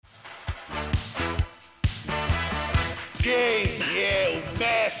Quem é o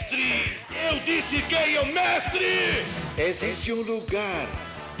mestre? Eu disse quem é o mestre! Existe um lugar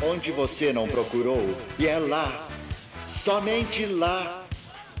onde você não procurou e é lá, somente lá,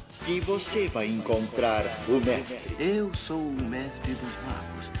 que você vai encontrar o mestre. Eu sou o mestre dos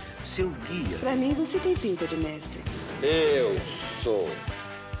magos, seu guia. Pra mim, você tem pinta de mestre. Eu sou.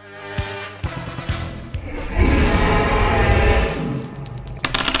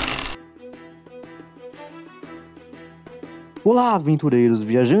 Olá, aventureiros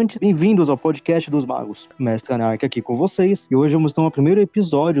viajantes, bem-vindos ao podcast dos magos. Mestre Anarca aqui com vocês, e hoje vamos ter o primeiro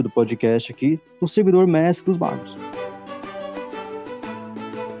episódio do podcast aqui do servidor Mestre dos Magos.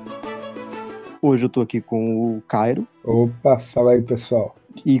 Hoje eu tô aqui com o Cairo. Opa, fala aí, pessoal.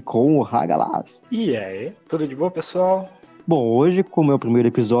 E com o Hagaalz. E aí, tudo de boa, pessoal? Bom, hoje, como é o primeiro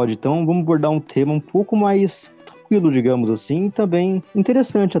episódio, então vamos abordar um tema um pouco mais tranquilo, digamos assim, e também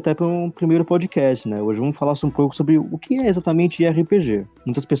interessante até para um primeiro podcast, né? Hoje vamos falar um pouco sobre o que é exatamente RPG.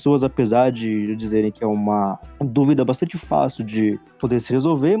 Muitas pessoas, apesar de dizerem que é uma dúvida bastante fácil de poder se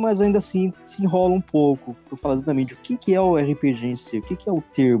resolver, mas ainda assim se enrola um pouco para falar exatamente o que é o RPG em si, o que é o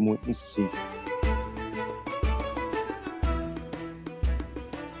termo em si.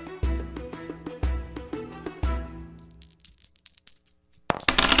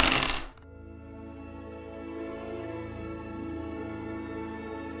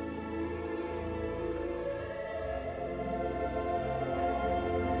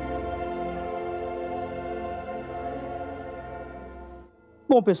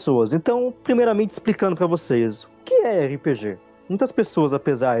 Bom, pessoas, então, primeiramente explicando para vocês, o que é RPG? Muitas pessoas,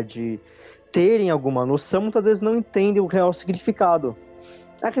 apesar de terem alguma noção, muitas vezes não entendem o real significado.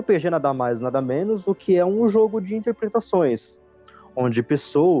 RPG nada mais, nada menos do que é um jogo de interpretações, onde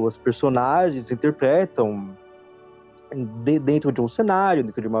pessoas, personagens interpretam dentro de um cenário,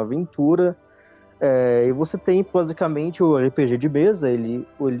 dentro de uma aventura, e você tem, basicamente, o RPG de mesa, ele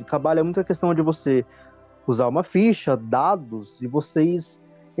trabalha muito a questão de você usar uma ficha, dados, e vocês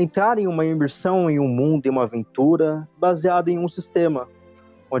entrarem em uma imersão em um mundo, em uma aventura, baseado em um sistema,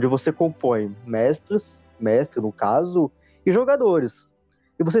 onde você compõe mestre no caso, e jogadores.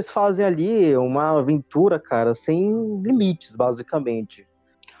 E vocês fazem ali uma aventura, cara, sem limites, basicamente.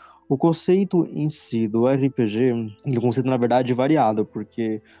 O conceito em si do RPG, ele é um conceito, na verdade, variado,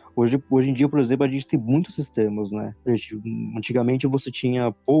 porque hoje em dia, por exemplo, a gente tem muitos sistemas, né? Antigamente você tinha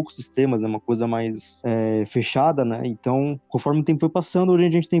poucos sistemas, né? Uma coisa mais fechada, né? Então, conforme o tempo foi passando, hoje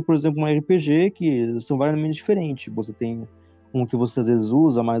a gente tem, por exemplo, um RPG que são variamente diferentes. Você tem um que você às vezes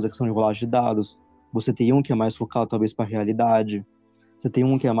usa mais a questão de rolagem de dados. Você tem um que é mais focado, talvez, para a realidade. Você tem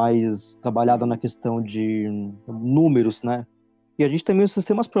um que é mais trabalhado na questão de números, né? E a gente tem os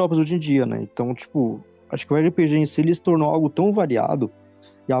sistemas próprios hoje em dia, né? Então, acho que o RPG em si ele se tornou algo tão variado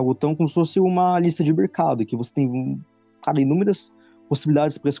e algo tão como se fosse uma lista de mercado, que você tem, cara, inúmeras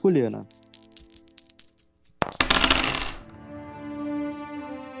possibilidades para escolher, né?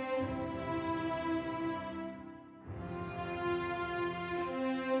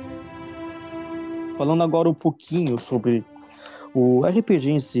 Falando agora um pouquinho sobre o RPG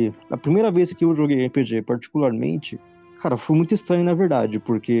em si. A primeira vez que eu joguei RPG, particularmente, cara, foi muito estranho, na verdade,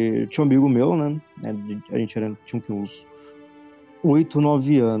 porque tinha um amigo meu, né? A gente tinha uns 8,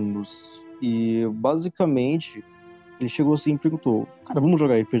 9 anos. E, basicamente, ele chegou assim e perguntou, cara, vamos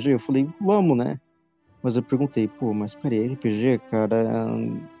jogar RPG? Eu falei, vamos, né? Mas eu perguntei, mas peraí, RPG, cara?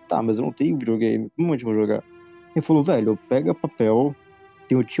 Tá, mas eu não tenho videogame, como a gente vai jogar? Ele falou, velho, pega papel,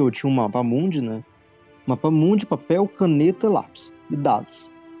 eu tinha um mapa mundi, né? Mapa mundi, papel, caneta, lápis e dados.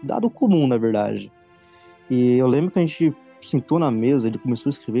 Dado comum, na verdade. E eu lembro que a gente sentou na mesa, ele começou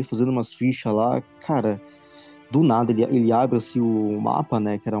a escrever, fazendo umas fichas lá. Cara, do nada, ele abre assim o mapa,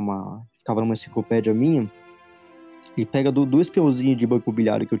 né, que ficava numa enciclopédia minha, e pega dois peãozinhos de banco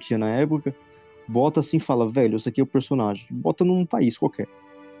imobiliário que eu tinha na época, bota assim e fala, velho, esse aqui é o personagem. Bota num país qualquer.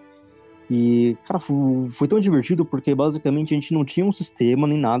 E, cara, foi tão divertido porque, basicamente, a gente não tinha um sistema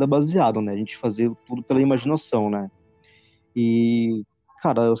nem nada baseado, né? A gente fazia tudo pela imaginação, né? E,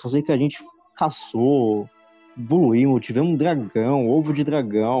 cara, eu só sei que a gente caçou, evoluímos, tivemos um dragão, ovo de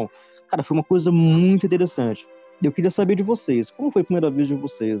dragão. Cara, foi uma coisa muito interessante. Eu queria saber de vocês, como foi a primeira vez de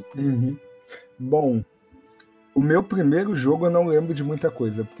vocês? Bom, o meu primeiro jogo eu não lembro de muita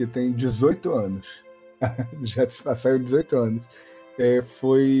coisa, porque tem 18 anos. Já se passaram 18 anos.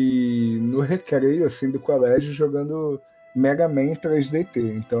 Foi no recreio, assim, do colégio, jogando Mega Man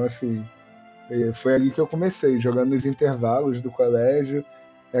 3DT. Então, assim, foi ali que eu comecei, jogando nos intervalos do colégio.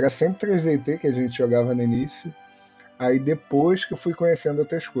 Era sempre 3DT que a gente jogava no início. Aí depois que eu fui conhecendo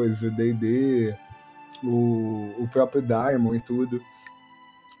outras coisas, o D&D, o próprio Daimon e tudo.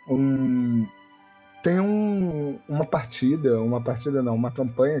 Tem uma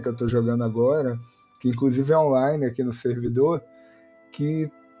campanha que eu tô jogando agora, que inclusive é online aqui no servidor,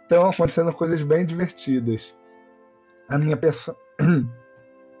 que estão acontecendo coisas bem divertidas. A minha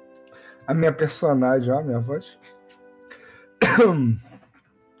personagem, ó, minha voz.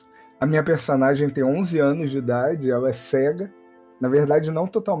 A minha personagem tem 11 anos de idade, ela é cega. Na verdade, não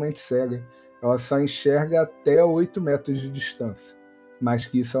totalmente cega. Ela só enxerga até 8 metros de distância. Mais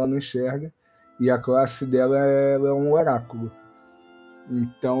que isso ela não enxerga. E a classe dela ela é um oráculo.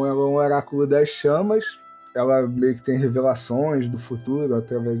 Então ela é um oráculo das chamas. Ela meio que tem revelações do futuro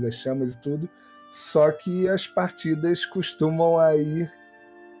através das chamas e tudo. Só que as partidas costumam ir...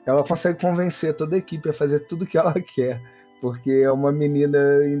 Ela consegue convencer toda a equipe a fazer tudo que ela quer. Porque é uma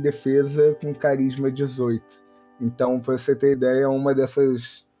menina indefesa com carisma 18. Então, para você ter ideia, uma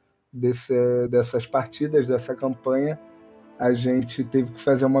dessas partidas, dessa campanha, a gente teve que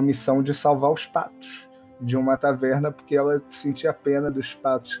fazer uma missão de salvar os patos de uma taverna, porque ela sentia pena dos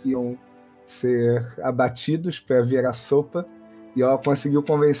patos que iam ser abatidos para virar sopa, e ela conseguiu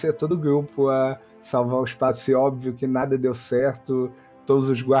convencer todo o grupo a salvar os patos. E óbvio que nada deu certo, todos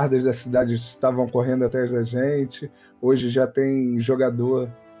os guardas da cidade estavam correndo atrás da gente. Hoje já tem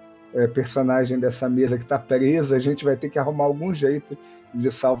jogador, personagem dessa mesa que está preso, a gente vai ter que arrumar algum jeito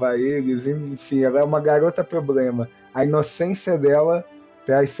de salvar eles. Enfim, ela é uma garota problema. A inocência dela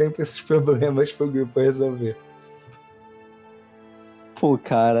traz sempre esses problemas para o grupo resolver. Pô,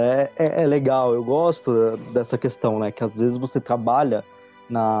 cara, é legal, eu gosto dessa questão, né? Que às vezes você trabalha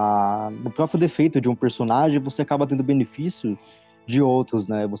no próprio defeito de um personagem, você acaba tendo benefício de outros,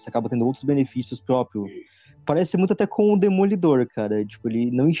 né? Você acaba tendo outros benefícios próprios. Parece muito até com o Demolidor, cara. Tipo, ele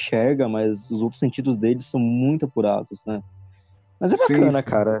não enxerga, mas os outros sentidos dele são muito apurados, né? Mas é bacana, sim.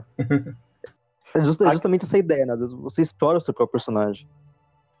 Cara. É justamente essa ideia, né? Às vezes você explora o seu próprio personagem.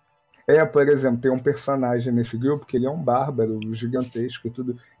 Por exemplo, tem um personagem nesse grupo que ele é um bárbaro, gigantesco e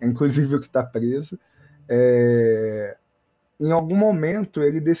tudo, inclusive o que está preso. Em algum momento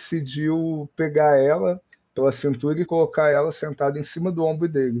ele decidiu pegar ela pela cintura e colocar ela sentada em cima do ombro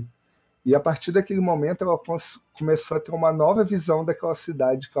dele. E a partir daquele momento ela começou a ter uma nova visão daquela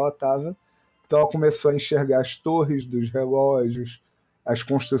cidade que ela estava, porque ela começou a enxergar as torres dos relógios, as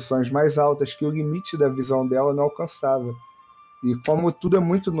construções mais altas, que o limite da visão dela não alcançava. E como tudo é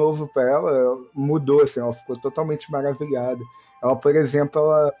muito novo para ela, mudou, assim, ela ficou totalmente maravilhada. Ela, por exemplo,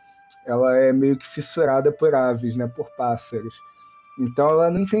 ela é meio que fissurada por aves, né, por pássaros. Então ela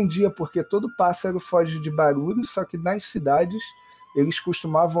não entendia porque todo pássaro foge de barulho, só que nas cidades eles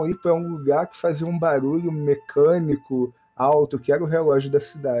costumavam ir para um lugar que fazia um barulho mecânico alto, que era o relógio da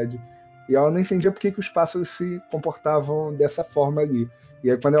cidade. E ela não entendia por que os pássaros se comportavam dessa forma ali.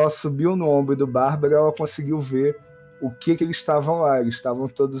 E aí quando ela subiu no ombro do bárbaro, ela conseguiu ver o que eles estavam lá. Eles estavam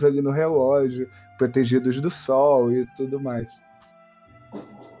todos ali no relógio, protegidos do sol e tudo mais.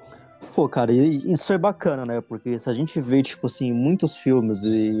 Pô, cara, isso é bacana, né? Porque se a gente vê, tipo assim, muitos filmes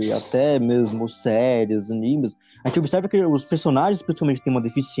e até mesmo séries, animes, a gente observa que os personagens, principalmente, têm uma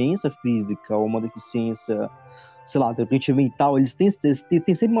deficiência física ou uma deficiência, sei lá, de repente mental, eles têm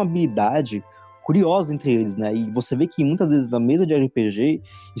sempre uma habilidade curiosa entre eles, né? E você vê que muitas vezes na mesa de RPG,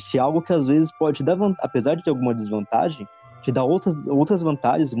 isso é algo que às vezes pode dar, apesar de ter alguma desvantagem, te dá outras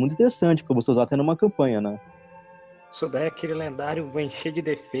vantagens muito interessantes para você usar até numa campanha, né? Isso daí é aquele lendário, vou encher de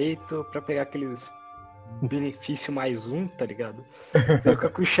defeito pra pegar aqueles benefício mais um, tá ligado? Você fica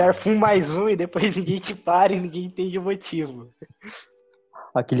com o Sharp 1+1 e depois ninguém te para e ninguém entende o motivo.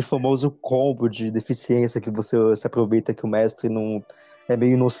 Aquele famoso combo de deficiência que você se aproveita que o mestre não é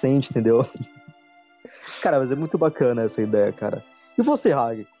meio inocente, entendeu? Cara, mas é muito bacana essa ideia, cara. E você,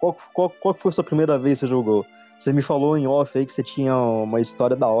 Hag? Qual foi a sua primeira vez que você jogou? Você me falou em off aí que você tinha uma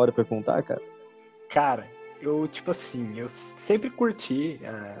história da hora pra contar, cara. Cara, eu sempre curti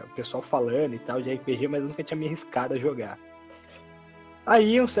o pessoal falando e tal de RPG, mas nunca tinha me arriscado a jogar.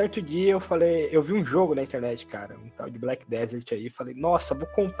 Aí, um certo dia, eu vi um jogo na internet, cara, um tal de Black Desert aí, falei, nossa, vou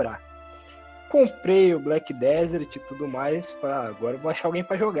comprar. Comprei o Black Desert e tudo mais, falei, agora eu vou achar alguém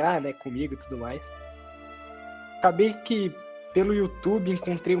pra jogar, né, comigo e tudo mais. Acabei que, pelo YouTube,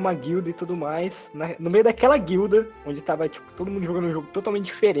 encontrei uma guilda e tudo mais, no meio daquela guilda, onde tava, tipo, todo mundo jogando um jogo totalmente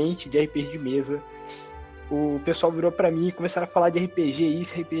diferente de RPG de mesa. O pessoal virou pra mim e começaram a falar de RPG,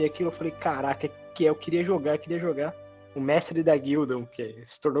 isso, RPG, aquilo. Eu falei, caraca, eu queria jogar. O mestre da guilda, que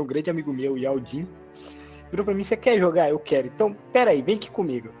se tornou um grande amigo meu, o Yaldin, virou pra mim, você quer jogar? Eu quero. Então, peraí, vem aqui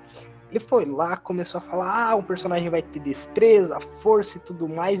comigo. Ele foi lá, começou a falar, o personagem vai ter destreza, força e tudo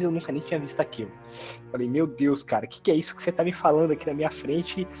mais, e eu nunca nem tinha visto aquilo. Falei, meu Deus, cara, o que é isso que você tá me falando aqui na minha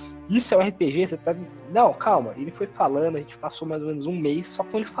frente? Isso é um RPG? Você tá... Não, calma. Ele foi falando, a gente passou mais ou menos um mês só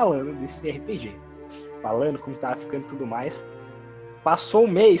com ele falando desse RPG. falando, como tava ficando e tudo mais. Passou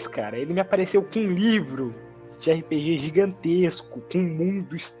um mês, cara, ele me apareceu com um livro de RPG gigantesco, com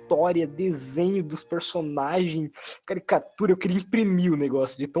mundo, história, desenho dos personagens, caricatura. Eu queria imprimir o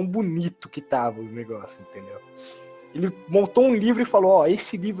negócio, de tão bonito que tava o negócio, entendeu? Ele montou um livro e falou, ó,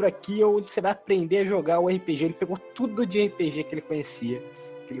 esse livro aqui é onde você vai aprender a jogar o RPG. Ele pegou tudo de RPG que ele conhecia,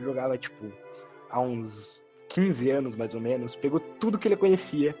 que ele jogava, tipo, há uns 15 anos, mais ou menos. Pegou tudo que ele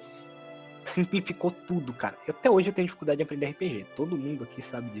conhecia, simplificou tudo, cara. Até hoje eu tenho dificuldade de aprender RPG. Todo mundo aqui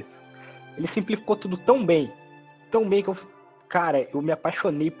sabe disso. Ele simplificou tudo tão bem que eu me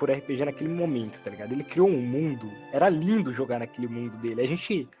apaixonei por RPG naquele momento, tá ligado? Ele criou um mundo, era lindo jogar naquele mundo dele.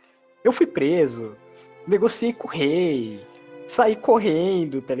 Eu fui preso, negociei com o rei, saí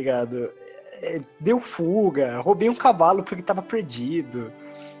correndo, tá ligado? Deu fuga, roubei um cavalo porque tava perdido.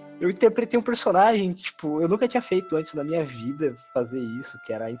 Eu interpretei um personagem, tipo, eu nunca tinha feito antes na minha vida fazer isso,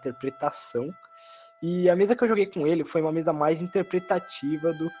 que era a interpretação. E a mesa que eu joguei com ele foi uma mesa mais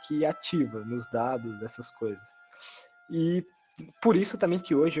interpretativa do que ativa, nos dados, essas coisas. E por isso também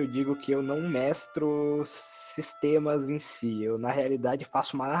que hoje eu digo que eu não mestro sistemas em si. Eu, na realidade,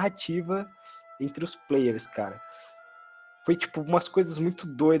 faço uma narrativa entre os players, cara. Foi, tipo, umas coisas muito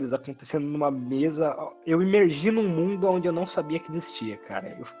doidas acontecendo numa mesa. Eu imergi num mundo onde eu não sabia que existia,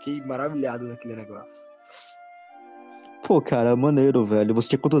 cara. Eu fiquei maravilhado naquele negócio. Pô, cara, maneiro, velho. Você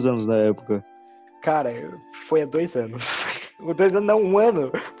tinha quantos anos na época? Cara, foi há 2 anos. 2 anos não, 1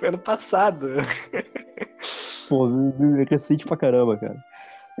 ano. Foi ano passado. Pô, é recente pra caramba, cara.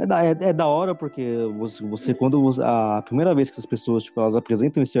 É da hora porque você quando a primeira vez que as pessoas, tipo, elas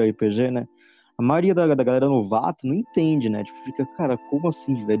apresentam esse RPG, né? A maioria da galera novata não entende, né? Tipo, fica, cara, como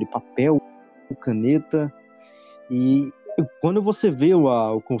assim, velho? Papel, caneta. E quando você vê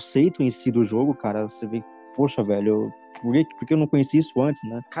o conceito em si do jogo, cara, você vê, poxa, velho, por que eu não conheci isso antes,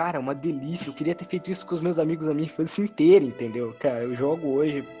 né? Cara, uma delícia. Eu queria ter feito isso com os meus amigos a minha infância inteira, entendeu? Cara, eu jogo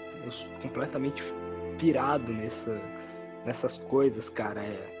hoje, eu sou completamente pirado nessas coisas, cara.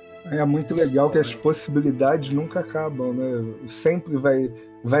 É muito legal que as possibilidades nunca acabam, né? Sempre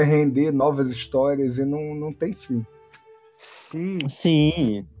vai render novas histórias e não tem fim. Sim.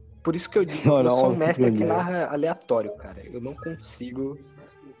 Sim. Por isso que eu digo, eu sou um mestre que narra aleatório, cara. Eu não consigo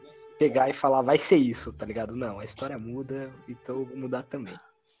pegar e falar, vai ser isso, tá ligado? Não, a história muda, então eu vou mudar também.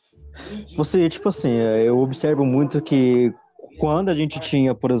 Você, tipo assim, eu observo muito que quando a gente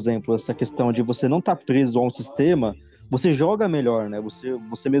tinha, por exemplo, essa questão de você não estar preso a um sistema, você joga melhor, né?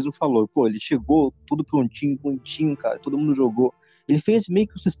 Você mesmo falou, pô, ele chegou tudo prontinho, bonitinho, cara, todo mundo jogou. Ele fez meio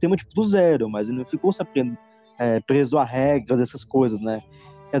que o sistema, tipo, do zero, mas ele não ficou preso a regras, essas coisas, né?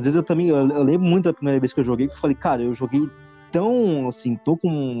 E às vezes eu lembro muito da primeira vez que eu joguei, que eu falei, cara, eu joguei tão, assim, tô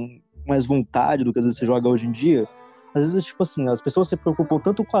com mais vontade do que às vezes você joga hoje em dia. Às vezes, tipo assim, as pessoas se preocupam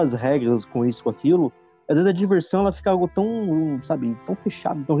tanto com as regras, com isso, com aquilo, às vezes a diversão, ela fica algo tão, sabe, tão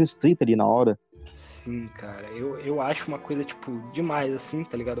fechado, tão restrita ali na hora. Sim, cara, eu acho uma coisa, tipo, demais, assim,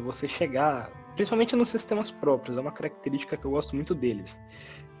 tá ligado? Você chegar, principalmente nos sistemas próprios, é uma característica que eu gosto muito deles.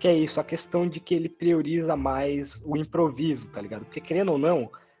 Que é isso, a questão de que ele prioriza mais o improviso, tá ligado? Porque, querendo ou não,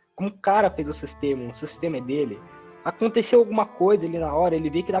 como o cara fez o sistema é dele, aconteceu alguma coisa ali na hora, ele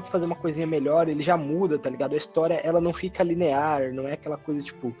vê que dá pra fazer uma coisinha melhor, ele já muda, tá ligado? A história, ela não fica linear, não é aquela coisa,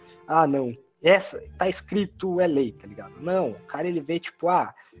 tipo, ah, não, essa, tá escrito, é lei, tá ligado? Não, o cara, ele vê, tipo,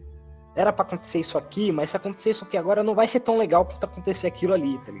 era pra acontecer isso aqui, mas se acontecer isso aqui agora não vai ser tão legal quanto acontecer aquilo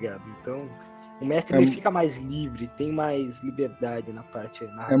ali, tá ligado? Então, o mestre ele fica mais livre, tem mais liberdade na parte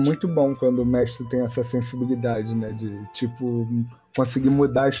narrativa. É muito bom quando o mestre tem essa sensibilidade, né? De, tipo, conseguir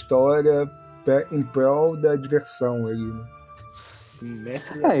mudar a história em prol da diversão ali, né? Sim,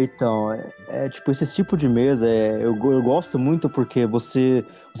 mestre... Então, tipo, esse tipo de mesa, eu gosto muito porque você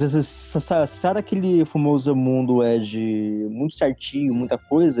sai daquele famoso mundo de muito certinho, muita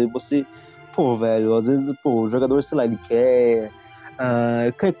coisa, e você, pô, velho, às vezes, pô, o jogador, sei lá, ele quer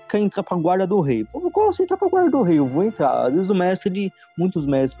entrar pra guarda do rei. Pô, eu gosto de entrar pra guarda do rei, eu vou entrar. Às vezes o mestre, muitos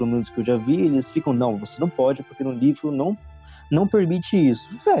mestres, pelo menos que eu já vi, eles ficam, não, você não pode, porque no livro não permite isso.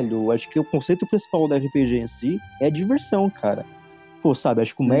 Velho, eu acho que o conceito principal da RPG em si é a diversão, cara. Pô, sabe,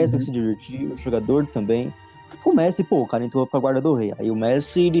 acho que o mestre tem que se divertir, o jogador também. O mestre, pô, o cara entrou pra guarda do rei. Aí o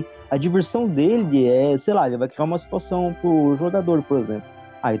mestre, a diversão dele é, sei lá, ele vai criar uma situação pro jogador, por exemplo.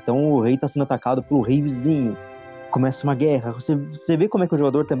 Então o rei tá sendo atacado pelo rei vizinho. Começa uma guerra. Você vê como é que o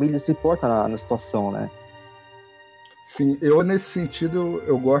jogador também ele se porta na situação, né? Sim, eu nesse sentido,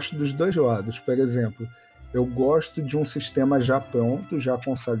 eu gosto dos dois lados. Por exemplo, eu gosto de um sistema já pronto, já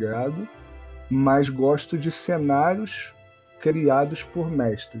consagrado, mas gosto de cenários criados por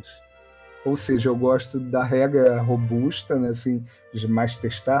mestres. Ou seja, eu gosto da regra robusta, né, assim, mais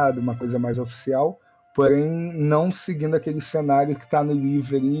testado, uma coisa mais oficial, porém não seguindo aquele cenário que está no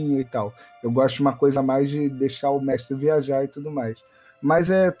livrinho e tal. Eu gosto de uma coisa mais de deixar o mestre viajar e tudo mais. Mas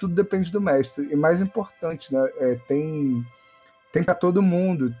tudo depende do mestre. E mais importante, né? Tem para todo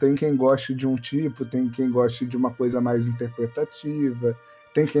mundo. Tem quem goste de um tipo, tem quem goste de uma coisa mais interpretativa,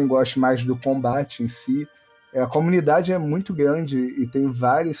 tem quem goste mais do combate em si. A comunidade é muito grande e tem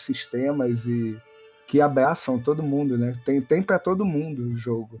vários sistemas que abraçam todo mundo, né? Tem para todo mundo o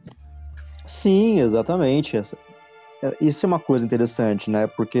jogo. Sim, exatamente. Isso é uma coisa interessante, né?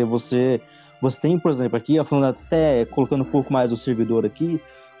 Porque você tem, por exemplo, aqui, falando até, colocando um pouco mais do servidor aqui,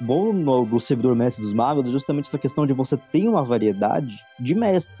 o bom do servidor mestre dos magos é justamente essa questão de você ter uma variedade de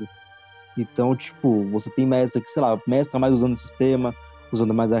mestres. Então, tipo, você tem mestre que, sei lá, mestre mais usando o sistema,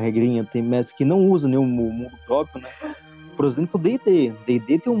 usando mais a regrinha, tem mestre que não usa nenhum mundo próprio, né? Por exemplo, D&D.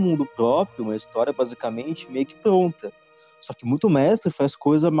 D&D tem um mundo próprio, uma história basicamente meio que pronta. Só que muito mestre faz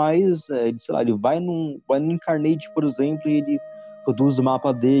coisa mais, sei lá, ele vai no Incarnate, por exemplo, e ele produz o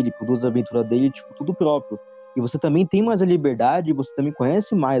mapa dele, produz a aventura dele, tipo, tudo próprio. E você também tem mais a liberdade, você também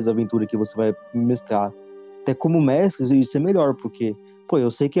conhece mais a aventura que você vai mestrar. Até como mestre, isso é melhor, porque, pô,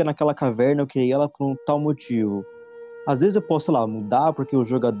 eu sei que naquela caverna eu criei ela por um tal motivo. Às vezes eu posso, sei lá, mudar porque os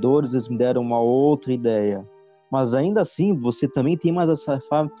jogadores eles me deram uma outra ideia. Mas ainda assim, você também tem mais essa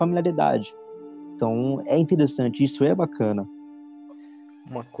familiaridade. Então, é interessante, isso é bacana.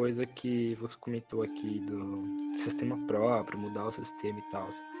 Uma coisa que você comentou aqui do sistema próprio, mudar o sistema e tal.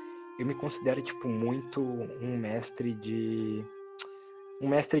 Eu me considero, tipo, muito um mestre de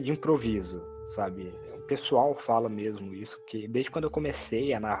improviso, sabe? O pessoal fala mesmo isso, que desde quando eu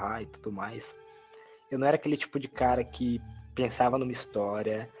comecei a narrar e tudo mais, eu não era aquele tipo de cara que pensava numa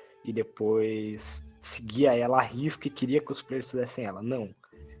história e depois seguia ela à risca e queria que os players fizessem ela. Não.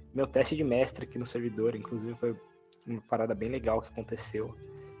 Meu teste de mestre aqui no servidor, inclusive, foi uma parada bem legal que aconteceu.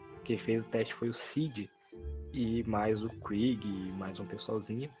 Quem fez o teste foi o Cid e mais o Krieg e mais um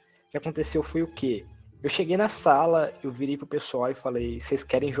pessoalzinho. O que aconteceu foi o quê? Eu cheguei na sala, eu virei pro pessoal e falei, vocês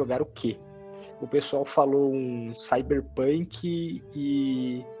querem jogar o quê? O pessoal falou um cyberpunk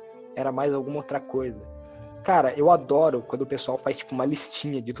e era mais alguma outra coisa. Cara, eu adoro quando o pessoal faz tipo uma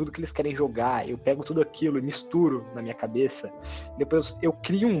listinha de tudo que eles querem jogar. Eu pego tudo aquilo e misturo na minha cabeça. Depois eu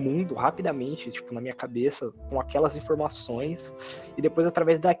crio um mundo rapidamente, tipo, na minha cabeça, com aquelas informações. E depois,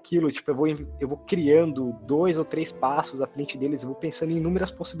 através daquilo, tipo, eu vou criando 2 ou 3 passos à frente deles. Eu vou pensando em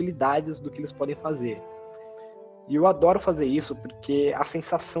inúmeras possibilidades do que eles podem fazer. E eu adoro fazer isso, porque a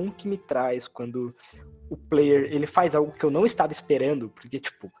sensação que me traz quando o player ele faz algo que eu não estava esperando, porque,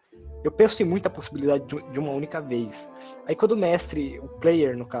 tipo, eu penso em muita possibilidade de uma única vez. Aí quando o mestre, o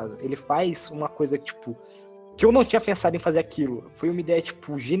player no caso, ele faz uma coisa tipo, que eu não tinha pensado em fazer aquilo. Foi uma ideia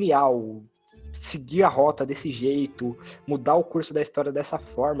tipo genial, seguir a rota desse jeito, mudar o curso da história dessa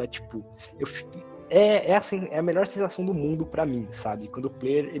forma, tipo, assim, é a melhor sensação do mundo pra mim, sabe? Quando o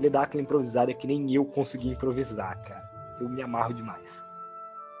player ele dá aquela improvisada que nem eu consegui improvisar, cara. Eu me amarro demais.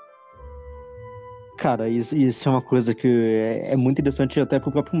 Cara, isso é uma coisa que é muito interessante até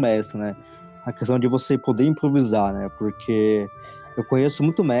pro próprio mestre, né? A questão de você poder improvisar, né? Porque eu conheço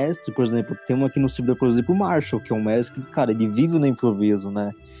muito mestre, por exemplo, tem um aqui no servidor, por exemplo, o Marshall, que é um mestre que, cara, ele vive no improviso,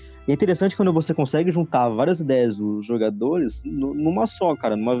 né? E é interessante quando você consegue juntar várias ideias dos jogadores numa só,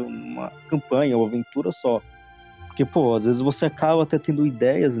 cara, numa campanha ou aventura só. Porque, pô, às vezes você acaba até tendo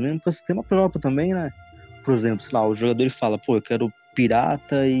ideias mesmo para sistema próprio também, né? Por exemplo, sei lá, o jogador ele fala, pô, eu quero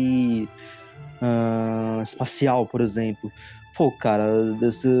pirata e espacial, por exemplo. Pô, cara,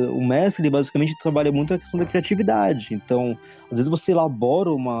 o mestre ele basicamente trabalha muito a questão da criatividade. Então, às vezes você elabora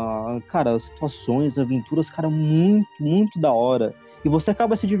situações, aventuras, cara, muito, muito da hora. E você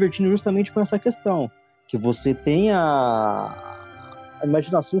acaba se divertindo justamente com essa questão. Que você tem a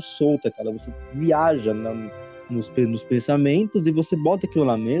imaginação solta, cara. Você viaja nos pensamentos e você bota aquilo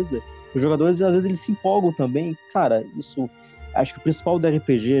na mesa. Os jogadores, às vezes, eles se empolgam também. Cara, isso... Acho que o principal do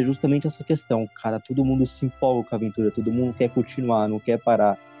RPG é justamente essa questão, cara, todo mundo se empolga com a aventura, todo mundo quer continuar, não quer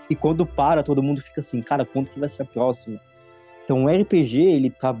parar. E quando para, todo mundo fica assim, cara, quando que vai ser a próxima? Então o RPG, ele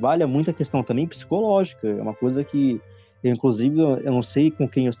trabalha muito a questão também psicológica, é uma coisa que, inclusive, eu não sei com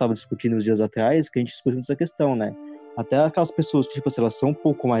quem eu estava discutindo uns dias atrás, que a gente discute essa questão, né? Até aquelas pessoas que, tipo assim, elas são um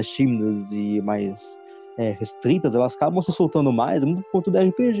pouco mais tímidas e mais restritas, elas acabam se soltando mais, muito por conta do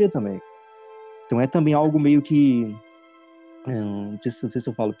RPG também. Então é também algo meio que... Não sei se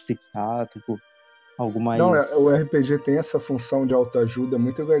eu falo psiquiátrico, algo mais... Não, o RPG tem essa função de autoajuda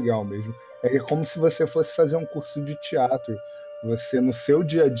muito legal mesmo. É como se você fosse fazer um curso de teatro. Você, no seu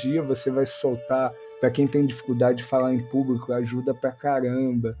dia a dia, você vai soltar. Para quem tem dificuldade de falar em público, ajuda pra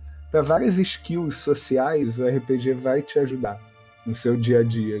caramba. Para várias skills sociais, o RPG vai te ajudar no seu dia a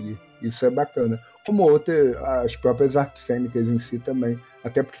dia ali. Isso é bacana. Como as próprias artes cênicas em si também.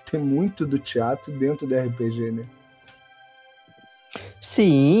 Até porque tem muito do teatro dentro do RPG, né?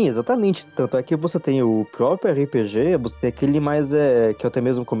 Sim, exatamente. Tanto é que você tem o próprio RPG, você tem aquele mais, que eu até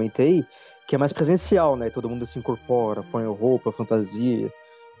mesmo comentei, que é mais presencial, né? Todo mundo se incorpora, põe roupa, fantasia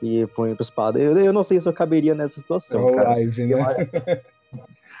e põe espada. Eu não sei se eu caberia nessa É situação, o cara. live, né?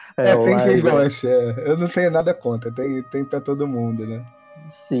 O Tem quem live, goste. Eu não tenho nada contra. Tem pra todo mundo, né?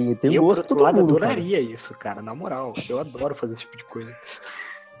 sim, tem Eu, por gosto pra outro todo lado, mundo, cara. adoraria isso, cara. Na moral, eu adoro fazer esse tipo de coisa.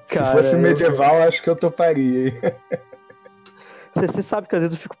 Se Cara, fosse medieval, acho que eu toparia, hein? Você sabe que às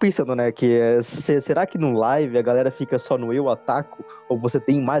vezes eu fico pensando, né, será que no live a galera fica só no eu ataco? Ou você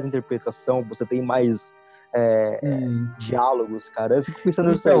tem mais interpretação, você tem mais diálogos, cara? Eu fico pensando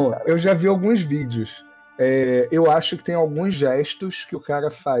nisso aí, Então, cara. eu já vi alguns vídeos. Eu acho que tem alguns gestos que o cara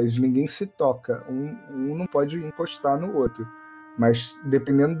faz, ninguém se toca. Um não pode encostar no outro. Mas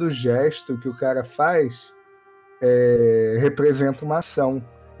dependendo do gesto que o cara faz, representa uma ação.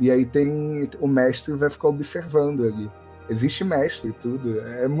 E aí o mestre vai ficar observando ali. Existe mestre e tudo.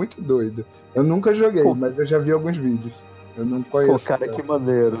 É muito doido. Eu nunca joguei, Pô. mas eu já vi alguns vídeos. Eu não Pô, conheço. cara, que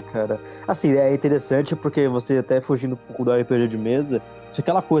maneiro, cara. Assim, é interessante porque você até fugindo um pouco do RPG de mesa, tinha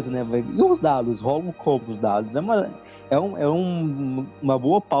aquela coisa, né? E os dados? Rolam como os dados? Uma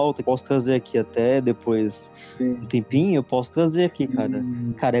boa pauta que eu posso trazer aqui até depois. Sim. Um tempinho, eu posso trazer aqui, cara.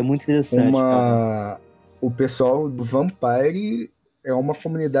 Cara, é muito interessante, cara. O pessoal do Vampire é uma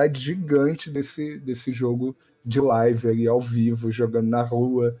comunidade gigante desse jogo de live ali, ao vivo, jogando na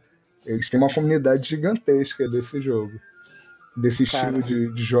rua. Eles têm uma comunidade gigantesca desse jogo. Desse Cara,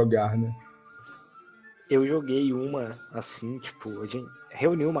 estilo de jogar, né? eu joguei uma assim, tipo, a gente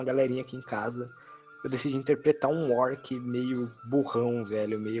reuniu uma galerinha aqui em casa. Eu decidi interpretar um orc meio burrão,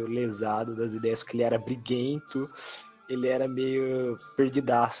 velho, meio lesado das ideias, que ele era briguento, ele era meio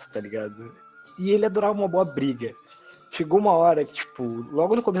perdidaço, tá ligado? E ele adorava uma boa briga. Chegou uma hora que, tipo,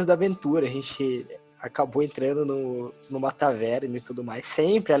 logo no começo da aventura, a gente acabou entrando numa taverna e tudo mais,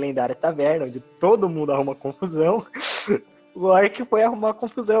 sempre a lendária taverna, onde todo mundo arruma confusão. O orc foi arrumar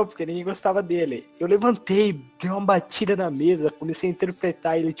confusão, porque ninguém gostava dele. Eu levantei, dei uma batida na mesa, comecei a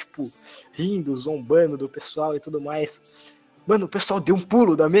interpretar ele, tipo, rindo, zombando do pessoal e tudo mais. Mano, o pessoal deu um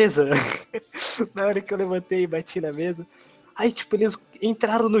pulo da mesa na hora que eu levantei e bati na mesa. Aí, tipo, eles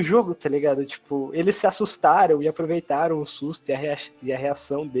entraram no jogo, tá ligado? Tipo, eles se assustaram e aproveitaram o susto e a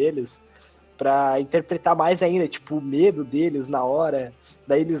reação deles pra interpretar mais ainda, tipo, o medo deles na hora.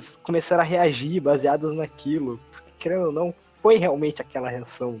 Daí eles começaram a reagir baseados naquilo. Querendo ou não, foi realmente aquela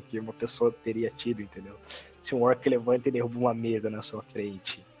reação que uma pessoa teria tido, entendeu? Se um orc levanta e derruba uma mesa na sua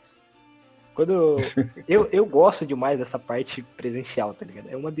frente. Eu gosto demais dessa parte presencial, tá ligado?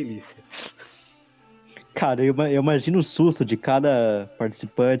 É uma delícia. Cara, eu imagino o susto de cada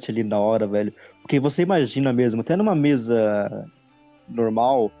participante ali na hora, velho. Porque você imagina mesmo, até numa mesa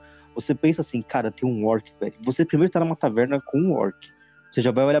normal, você pensa assim, cara, tem um orc, velho. Você primeiro tá numa taverna com um orc. Você já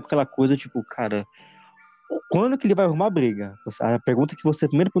vai olhar pra aquela coisa, tipo, cara, quando que ele vai arrumar briga? A primeira pergunta que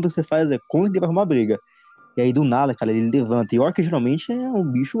você faz é quando que ele vai arrumar briga? E aí do nada, cara, ele levanta. E orc geralmente é um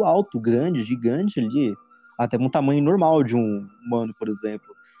bicho alto, grande, gigante ali. Até um tamanho normal de um humano, por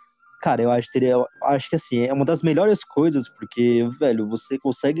exemplo. Cara, eu acho que assim, é uma das melhores coisas, porque, velho, você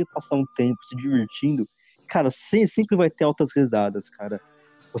consegue passar um tempo se divertindo. Cara, sempre vai ter altas risadas, cara.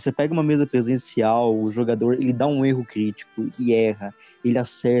 Você pega uma mesa presencial, o jogador, ele dá um erro crítico e erra, ele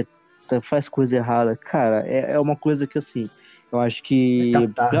acerta, faz coisa errada. Cara, é uma coisa que, assim, eu acho que...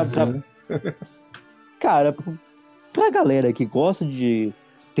 Catarse, né? Cara, pra galera que gosta de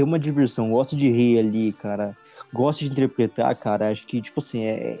ter uma diversão, gosta de rir ali, cara, gosta de interpretar, cara, acho que, tipo assim,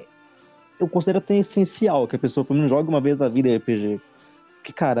 eu considero até essencial que a pessoa pelo menos jogue uma vez na vida RPG.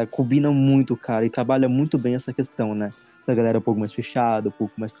 Porque, cara, combina muito, cara, e trabalha muito bem essa questão, né? Da galera um pouco mais fechada, um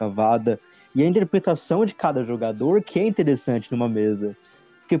pouco mais travada. E a interpretação de cada jogador que é interessante numa mesa.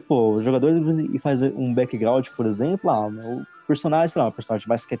 Porque, pô, o jogador faz um background, por exemplo, o personagem, sei lá, um personagem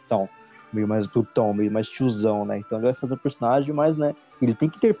mais quietão, meio mais brutão, meio mais tiozão, né? Então ele vai fazer um personagem mais, né? Ele tem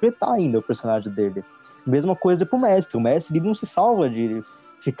que interpretar ainda o personagem dele. Mesma coisa pro mestre. O mestre, ele não se salva de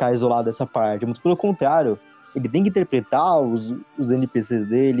ficar isolado dessa parte. Muito pelo contrário. Ele tem que interpretar os NPCs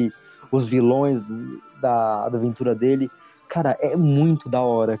dele, os vilões da aventura dele. Cara, é muito da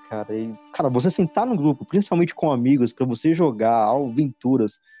hora, cara. E, cara, você sentar no grupo, principalmente com amigos, pra você jogar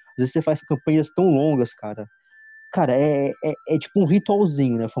aventuras, às vezes você faz campanhas tão longas, cara. Cara, é tipo um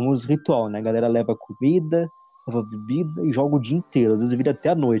ritualzinho, né? O famoso ritual, né? A galera leva comida, leva bebida e joga o dia inteiro. Às vezes vira até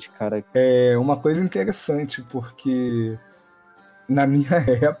a noite, cara. É uma coisa interessante, porque na minha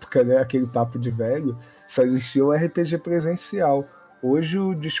época, né, aquele papo de velho, só existia o RPG presencial. Hoje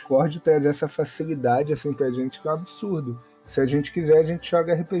o Discord traz essa facilidade assim pra gente que é um absurdo. Se a gente quiser, a gente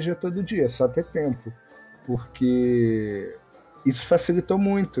joga RPG todo dia, é só ter tempo. Porque isso facilitou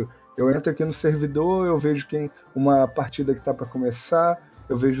muito. Eu entro aqui no servidor, eu vejo uma partida que tá para começar,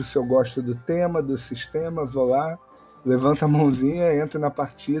 eu vejo se eu gosto do tema, do sistema, vou lá, levanto a mãozinha, entro na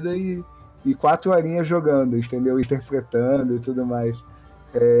partida e 4 horinhas jogando, entendeu? Interpretando e tudo mais.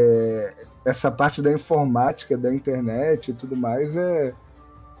 Essa parte da informática, da internet e tudo mais,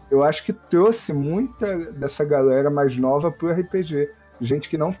 eu acho que trouxe muita dessa galera mais nova pro RPG. Gente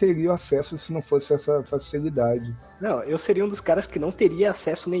que não teria acesso se não fosse essa facilidade. Não, eu seria um dos caras que não teria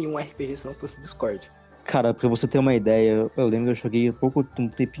acesso nenhum a RPG se não fosse Discord. Cara, pra você ter uma ideia, eu lembro que eu joguei um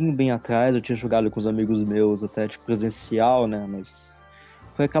tempinho bem atrás, eu tinha jogado com os amigos meus, até tipo presencial, né, mas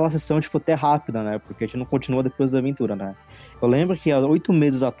foi aquela sessão tipo até rápida, né, porque a gente não continua depois da aventura, né. Eu lembro que há 8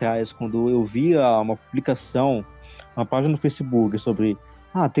 meses atrás, quando eu via uma publicação, uma página no Facebook sobre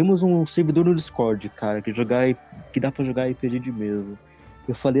temos um servidor no Discord, cara, que dá pra jogar RPG de mesa.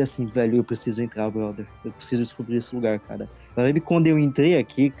 Eu falei assim, velho, eu preciso entrar, brother. Eu preciso descobrir esse lugar, cara. Aí quando eu entrei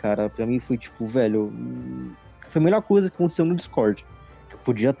aqui, cara, pra mim foi tipo, velho, foi a melhor coisa que aconteceu no Discord. Que eu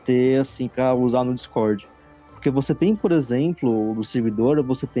podia ter, assim, pra usar no Discord. Porque você tem, por exemplo, no servidor,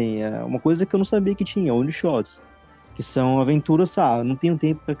 você tem uma coisa que eu não sabia que tinha, one-shots. Que são aventuras, não tenho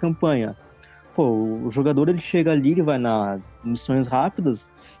tempo pra campanha. Pô, o jogador, ele chega ali, ele vai nas missões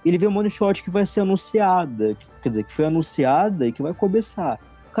rápidas, e ele vê uma one-shot que vai ser anunciada, quer dizer, que foi anunciada e que vai começar.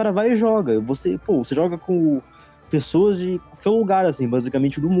 O cara vai e joga. Você joga com pessoas de qualquer lugar, assim,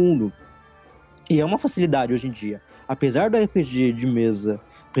 basicamente do mundo. E é uma facilidade hoje em dia. Apesar do RPG de mesa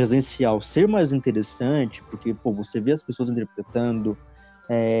presencial ser mais interessante, porque, você vê as pessoas interpretando,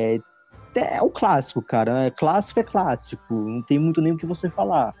 é o clássico, cara. Clássico é clássico, não tem muito nem o que você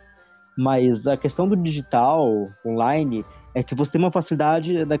falar. Mas a questão do digital, online, é que você tem uma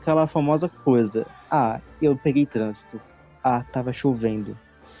facilidade daquela famosa coisa. Eu peguei trânsito. Tava chovendo.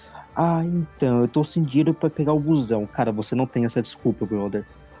 Então, eu tô sem dinheiro pra pegar o busão. Cara, você não tem essa desculpa, brother.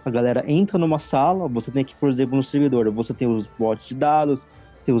 A galera entra numa sala, você tem que, por exemplo, no servidor, você tem os bots de dados,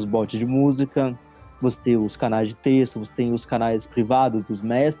 você tem os bots de música, você tem os canais de texto, você tem os canais privados dos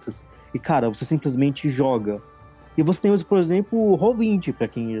mestres, e, cara, você simplesmente joga. E você tem, por exemplo, o Roll20, para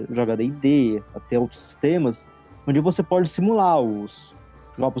quem joga D&D, até outros sistemas, onde você pode simular os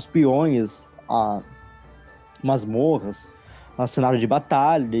próprios peões, masmorras, cenário de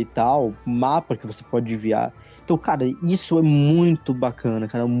batalha e tal, mapa que você pode enviar. Então, cara, isso é muito bacana,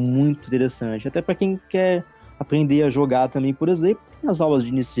 cara, muito interessante. Até para quem quer aprender a jogar também, por exemplo, tem as aulas de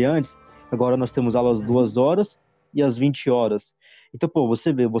iniciantes. Agora nós temos aulas 2 horas e às 20 horas. Então,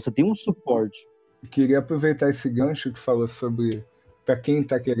 você vê, você tem um suporte. Queria aproveitar esse gancho que falou sobre para quem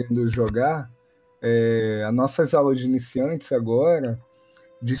está querendo jogar. As nossas aulas de iniciantes agora,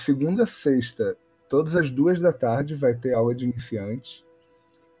 de segunda a sexta, todas as 2 da tarde vai ter aula de iniciantes.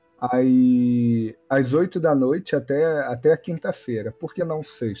 Aí, às 8 da noite até a quinta-feira. Por que não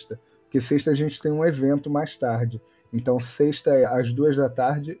sexta? Porque sexta a gente tem um evento mais tarde. Então, sexta é às 2 da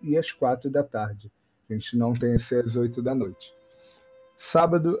tarde e às 4 da tarde. A gente não tem esse às 8 da noite.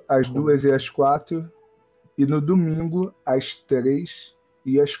 Sábado, às 2 e às 4. E no domingo, às 3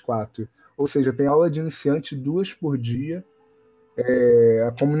 e às 4. Ou seja, tem aula de iniciante 2 por dia.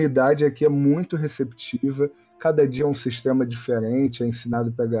 A comunidade aqui é muito receptiva. Cada dia é um sistema diferente, é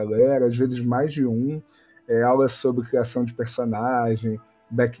ensinado para a galera, às vezes mais de um. Aulas sobre criação de personagem,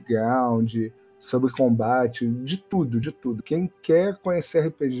 background, sobre combate, de tudo, de tudo. Quem quer conhecer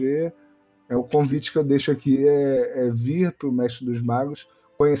RPG, o convite que eu deixo aqui é vir para o Mestre dos Magos,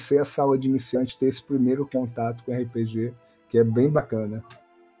 conhecer essa aula de iniciante, ter esse primeiro contato com RPG, que é bem bacana.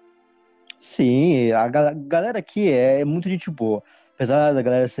 Sim, a galera aqui é muito gente boa. Apesar da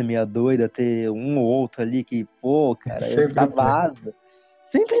galera ser meio doida, ter um ou outro ali que, cara, extravasa.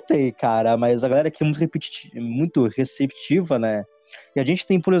 Sempre tem, cara, mas a galera aqui é muito receptiva, né? E a gente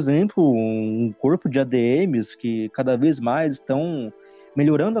tem, por exemplo, um corpo de ADMs que cada vez mais estão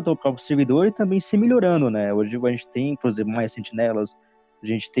melhorando até o próprio servidor e também se melhorando, né? Hoje a gente tem, por exemplo, mais sentinelas. A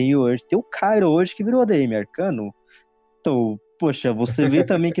gente tem o Cairo hoje que virou ADM arcano. Então, poxa, você vê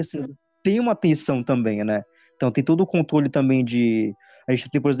também que tem uma atenção também, né? Então tem todo o controle também de... A gente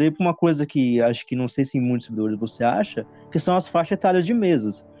tem, por exemplo, uma coisa que acho que não sei se em muitos servidores você acha, que são as faixas etárias de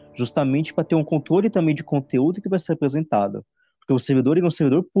mesas. Justamente para ter um controle também de conteúdo que vai ser apresentado. Porque o servidor é um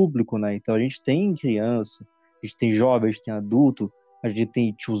servidor público, né? Então a gente tem criança, a gente tem jovem, a gente tem adulto, a gente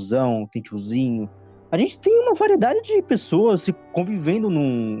tem tiozão, tem tiozinho. A gente tem uma variedade de pessoas se convivendo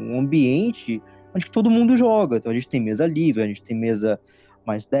num ambiente onde todo mundo joga. Então a gente tem mesa livre, a gente tem mesa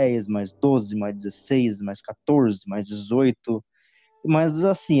mais 10, mais 12, mais 16, mais 14, mais 18. Mas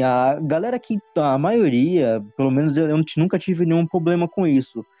assim, a galera que, a maioria, pelo menos eu nunca tive nenhum problema com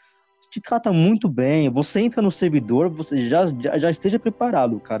isso. Te trata muito bem, você entra no servidor, você já esteja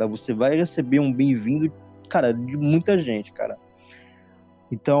preparado, cara. Você vai receber um bem-vindo, cara, de muita gente, cara.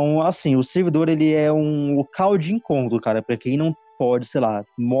 Então, assim, o servidor, ele é um local de encontro, cara, pra quem não pode, sei lá,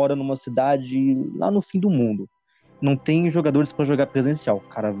 mora numa cidade lá no fim do mundo. Não tem jogadores pra jogar presencial,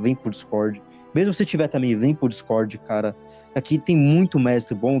 cara, vem pro Discord. Mesmo se tiver também, vem pro Discord, cara. Aqui tem muito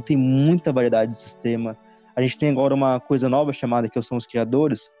mestre bom, tem muita variedade de sistema. A gente tem agora uma coisa nova chamada que são os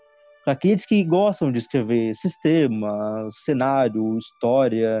criadores. Para aqueles que gostam de escrever sistema, cenário,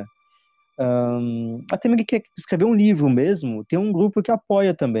 história, até mesmo que quer escrever um livro mesmo, tem um grupo que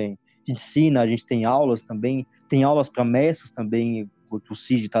apoia também. A gente ensina, a gente tem aulas também, tem aulas para mestres também, o que o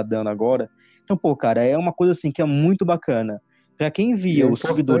Cid tá dando agora. Então, pô, cara, é uma coisa assim que é muito bacana. Para quem E via é o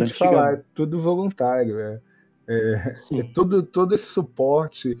servidor importante falar, antigamente. é tudo voluntário. Sim. Todo esse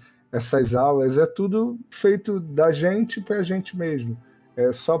suporte, essas aulas, é tudo feito da gente para a gente mesmo.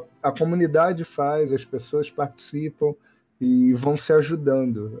 É só a comunidade faz, as pessoas participam e vão se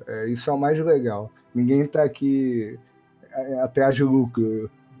ajudando. Isso é o mais legal. Ninguém está aqui atrás de lucro.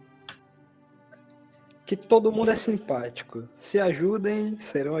 Que todo mundo é simpático. Se ajudem,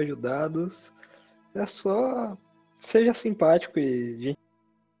 serão ajudados. É só seja simpático e gente.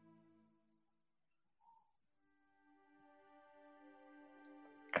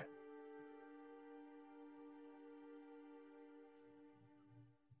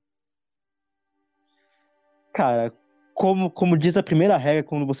 Cara, como diz a primeira regra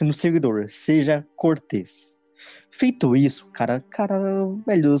quando você é no servidor, seja cortês. Feito isso, cara,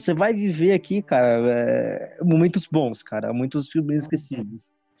 velho, você vai viver aqui, cara, momentos bons, cara, muitos filmes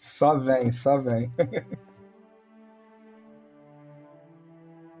inesquecíveis. Só vem, só vem.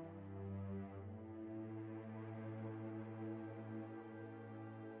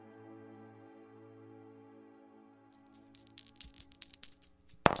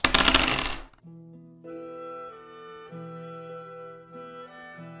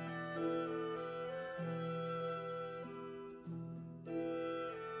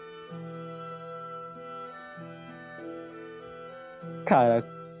 Cara,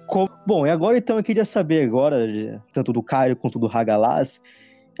 bom, e agora então eu queria saber agora, tanto do Cairo quanto do Hagaalz,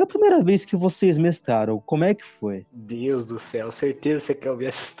 é a primeira vez que vocês mestraram, como é que foi? Deus do céu, certeza que você quer ouvir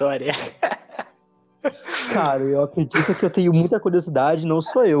essa história. Cara, eu acredito que eu tenho muita curiosidade, não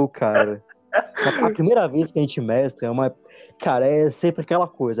sou eu, cara. A primeira vez que a gente mestra Cara, é sempre aquela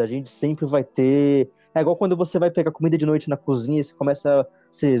coisa, a gente sempre vai ter. É igual quando você vai pegar comida de noite na cozinha e você começa a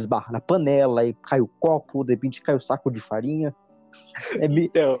se esbarrar na panela e cai o copo, de repente cai o saco de farinha.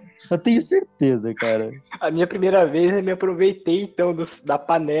 Então, Eu tenho certeza, cara. a minha primeira vez eu me aproveitei então da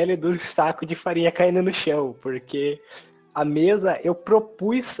panela e do saco de farinha caindo no chão, porque a mesa, eu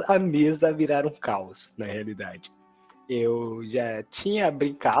propus a mesa a virar um caos, na realidade. Eu já tinha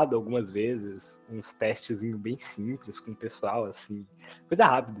brincado algumas vezes, uns testezinhos bem simples com o pessoal, assim, coisa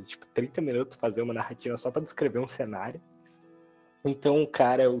rápida, tipo 30 minutos fazer uma narrativa só para descrever um cenário. Então o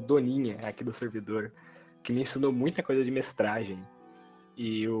cara, o Doninha, aqui do servidor, que me ensinou muita coisa de mestragem,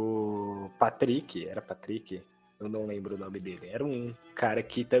 e o Patrick, eu não lembro o nome dele, era um cara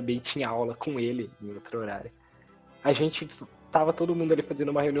que também tinha aula com ele em outro horário. A gente tava todo mundo ali fazendo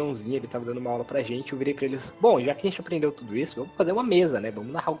uma reuniãozinha, ele tava dando uma aula pra gente, eu virei pra eles, bom, já que a gente aprendeu tudo isso, vamos fazer uma mesa, né,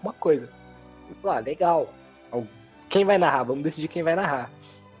 vamos narrar alguma coisa. Eu falei, legal, quem vai narrar? Vamos decidir quem vai narrar.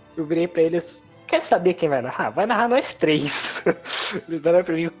 Eu virei pra eles, quer saber quem vai narrar? Vai narrar nós três. Eles falaram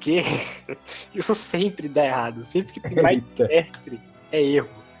pra mim, o quê? Isso sempre dá errado, sempre que tem mais mestre, é erro.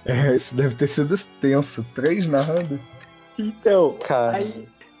 Isso deve ter sido tenso, 3 narrando. Então, Cara. aí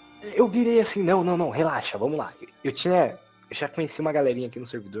eu virei assim, não, relaxa, vamos lá. Eu já conheci uma galerinha aqui no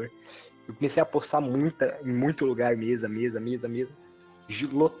servidor. Eu comecei a postar em muito lugar, mesa.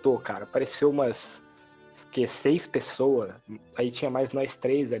 Lotou, cara. Apareceu umas 6 pessoas. Aí tinha mais nós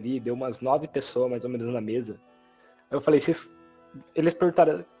 3 ali. Deu umas 9 pessoas mais ou menos na mesa. Aí eu falei, eles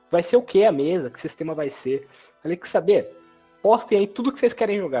perguntaram, vai ser o que a mesa? Que sistema vai ser? Eu falei, quer saber? Postem aí tudo que vocês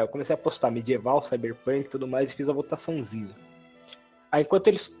querem jogar. Eu comecei a postar medieval, cyberpunk e tudo mais e fiz a votaçãozinha. Aí enquanto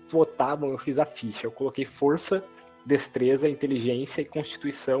eles votavam, eu fiz a ficha. Eu coloquei força, destreza, inteligência e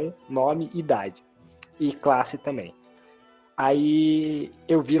constituição, nome e idade. E classe também. Aí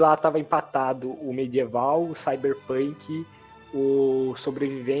eu vi lá, tava empatado o medieval, o cyberpunk, o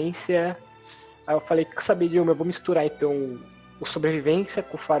sobrevivência. Aí eu falei, que saber de uma, eu vou misturar então o sobrevivência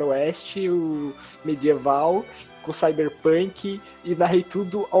com o faroeste, o medieval com o cyberpunk e narrei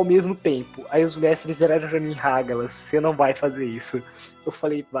tudo ao mesmo tempo. Aí os mestres viraram pra mim, Hagaalz, você não vai fazer isso. Eu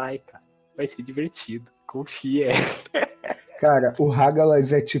falei, vai, cara, vai ser divertido, confia. Cara, o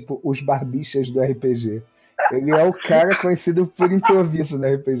Hagaalz é tipo os barbichas do RPG. Ele é o cara conhecido por improviso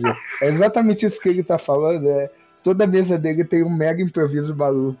no RPG. É exatamente isso que ele tá falando. Toda mesa dele tem um mega improviso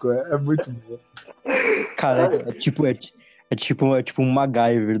maluco. É muito bom. Cara, é tipo um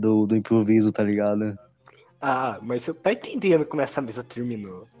MacGyver do improviso, tá ligado? Ah, mas você tá entendendo como essa mesa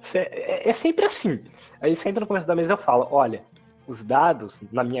terminou. É sempre assim. Aí sempre no começo da mesa eu falo, olha, os dados,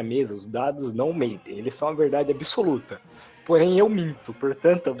 na minha mesa, os dados não mentem. Eles são a verdade absoluta. Porém, eu minto.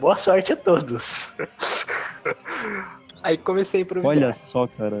 Portanto, boa sorte a todos. Aí comecei a improvisar. Olha só,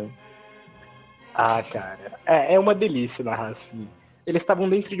 cara. Ah, cara. É uma delícia narrar assim. Eles estavam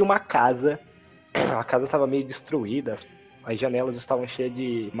dentro de uma casa. A casa estava meio destruída. As janelas estavam cheias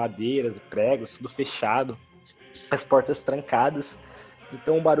de madeiras, pregos, tudo fechado. As portas trancadas.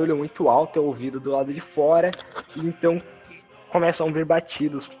 Então um barulho muito alto é ouvido do lado de fora. E então começam a vir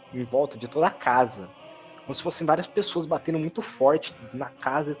batidos em volta de toda a casa. Como se fossem várias pessoas batendo muito forte na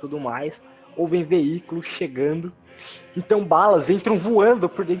casa e tudo mais. Ouvem veículos chegando. Então balas entram voando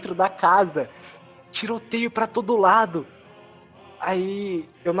por dentro da casa. Tiroteio pra todo lado. Aí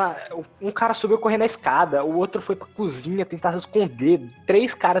um cara subiu correndo a escada. O outro foi pra cozinha tentar se esconder.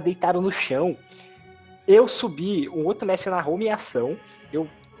 3 caras deitaram no chão. Eu subi. Um outro mestre narrou minha ação. Eu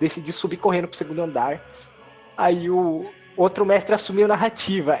decidi subir correndo pro 2º andar. Aí o outro mestre assumiu a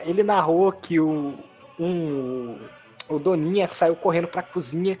narrativa. Ele narrou que o Doninha saiu correndo pra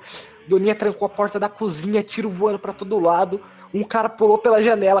cozinha. Doninha trancou a porta da cozinha, tiro voando pra todo lado. Um cara pulou pela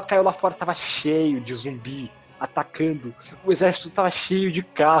janela, caiu lá fora, tava cheio de zumbi atacando. O exército tava cheio de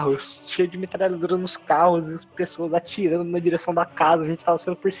carros, cheio de metralhadora nos carros, e as pessoas atirando na direção da casa, a gente tava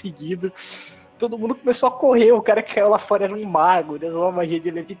sendo perseguido. Todo mundo começou a correr, o cara que caiu lá fora era um mago, ele usou uma magia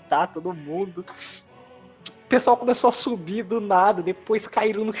de levitar todo mundo. O pessoal começou a subir do nada, depois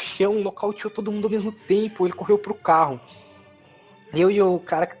caíram no chão, nocauteou todo mundo ao mesmo tempo, ele correu pro carro. Eu e o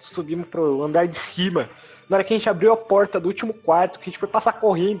cara que subimos pro andar de cima. Na hora que a gente abriu a porta do último quarto, que a gente foi passar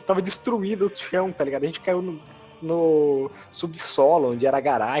correndo, tava destruído o chão, tá ligado? A gente caiu no subsolo, onde era a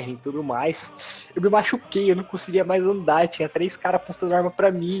garagem e tudo mais. Eu me machuquei, eu não conseguia mais andar, tinha 3 caras apontando arma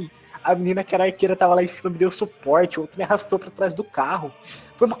pra mim. A menina que era arqueira tava lá em cima, me deu suporte, o outro me arrastou pra trás do carro.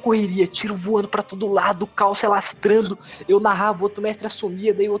 Foi uma correria, tiro voando pra todo lado, o caos se alastrando. Eu narrava, o outro mestre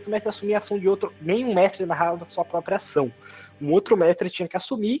assumia, daí o outro mestre assumia a ação de outro. Nenhum mestre narrava a sua própria ação. Um outro mestre tinha que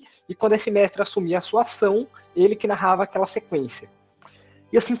assumir, e quando esse mestre assumia a sua ação, ele que narrava aquela sequência.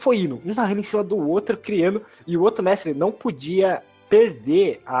 E assim foi indo, um narrando em cima do outro, criando, e o outro mestre não podia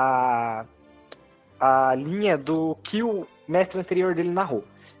perder a linha do que o mestre anterior dele narrou.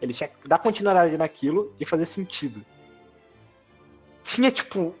 Ele tinha que dar continuidade naquilo e fazer sentido. Tinha,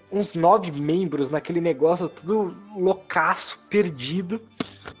 tipo, uns 9 membros naquele negócio, tudo loucaço, perdido.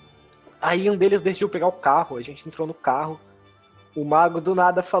 Aí um deles decidiu pegar o carro, a gente entrou no carro. O mago do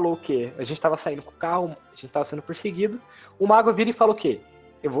nada falou o quê? A gente tava saindo com o carro, a gente tava sendo perseguido. O mago vira e falou o quê?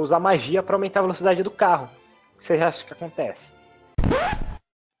 Eu vou usar magia pra aumentar a velocidade do carro. O que você acha que acontece?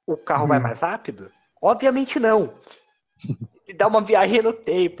 O carro vai mais rápido? Obviamente não. Ele dá uma viagem no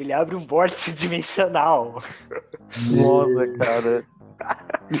tempo, ele abre um vórtice dimensional. Nossa, cara.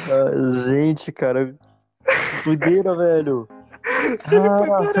 Gente, cara. Doideira, velho.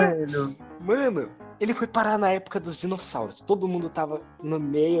 Velho. Mano, ele foi parar na época dos dinossauros. Todo mundo tava no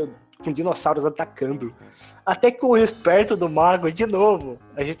meio com dinossauros atacando. Até que o esperto do mago, de novo,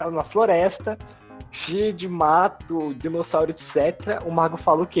 a gente tava numa floresta, cheia de mato, dinossauro, etc. O mago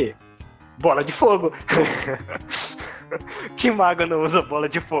falou o quê? Bola de fogo. Que mago não usa bola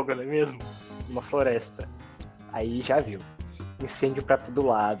de fogo, não é mesmo? Uma floresta. Aí já viu. Incêndio pra todo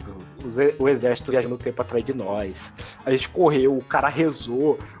lado. O exército viajando no tempo atrás de nós. A gente correu, o cara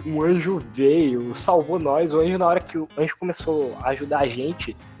rezou. Um anjo veio, salvou nós. O anjo, na hora que o anjo começou a ajudar a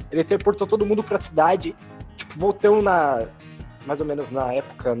gente, ele teleportou todo mundo pra cidade. Tipo, voltamos mais ou menos na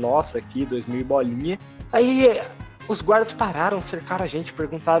época nossa aqui, 2000 e bolinha. Aí os guardas pararam, cercaram a gente,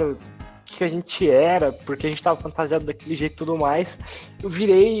 perguntaram que a gente era, porque a gente tava fantasiado daquele jeito e tudo mais. Eu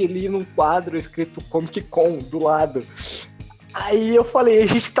virei ali num quadro escrito Comic Con do lado. Aí eu falei, a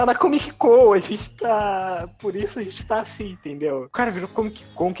gente tá na Comic Con, a gente tá... Por isso a gente tá assim, entendeu? O cara virou Comic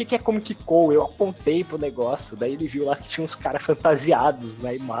Con, o que é Comic Con? Eu apontei pro negócio, daí ele viu lá que tinha uns caras fantasiados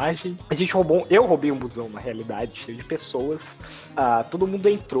na imagem. A gente roubou, eu roubei um busão, na realidade, cheio de pessoas. Todo mundo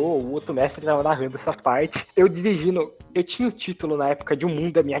entrou, o outro mestre tava narrando essa parte. Eu dirigindo, eu tinha o título na época de O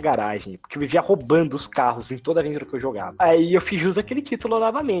Mundo é Minha Garagem, porque eu vivia roubando os carros em toda a aventura que eu jogava. Aí eu fiz jus aquele título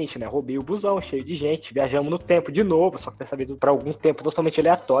novamente, né? Roubei o busão, cheio de gente, viajamos no tempo de novo, só que dessa vez pra algum tempo totalmente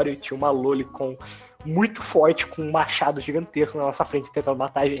aleatório, e tinha uma lolicon muito forte com um machado gigantesco na nossa frente tentando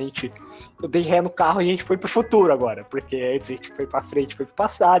matar a gente. Eu dei ré no carro e a gente foi pro futuro agora, porque antes a gente foi pra frente, foi pro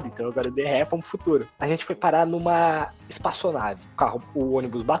passado, então agora eu dei ré, fomos pro futuro. A gente foi parar numa espaçonave. O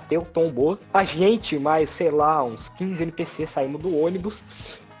ônibus bateu, tombou. A gente, mais, sei lá, uns 15 NPC saímos do ônibus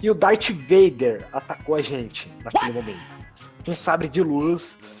e o Darth Vader atacou a gente naquele momento. Com um sabre de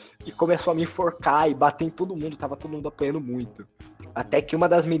luz e começou a me enforcar e bater em todo mundo, tava todo mundo apanhando muito. Até que uma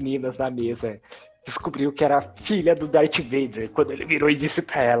das meninas na mesa descobriu que era filha do Darth Vader, quando ele virou e disse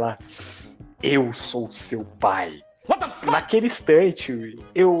pra ela: eu sou seu pai. Naquele instante,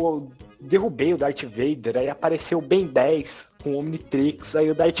 eu derrubei o Darth Vader, aí apareceu o Ben 10 com o Omnitrix,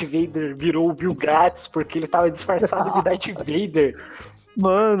 aí o Darth Vader virou o Vilgax, porque ele tava disfarçado de Darth Vader.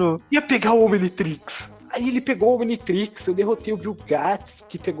 Mano, Ia pegar o Omnitrix. Aí ele pegou o Omnitrix, eu derrotei o Vilgax,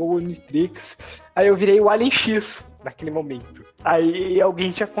 que pegou o Omnitrix. Aí eu virei o Alien X naquele momento. Aí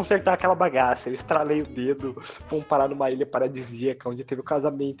alguém tinha que consertar aquela bagaça. Eu estralei o dedo, fomos parar numa ilha paradisíaca, onde teve o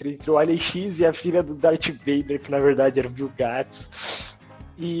casamento entre o Alien X e a filha do Darth Vader, que na verdade era o Vilgax.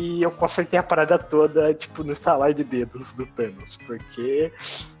 E eu consertei a parada toda, tipo, no estalar de dedos do Thanos.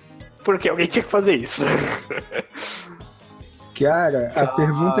 Porque alguém tinha que fazer isso. Cara, a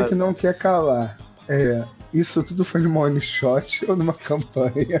pergunta que não quer calar é: isso tudo foi numa one shot ou numa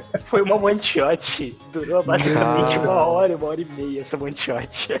campanha? Foi uma one shot. Durou basicamente uma hora e meia essa one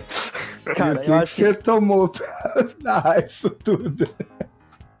shot. Cara, o que você tomou pra narrar isso tudo?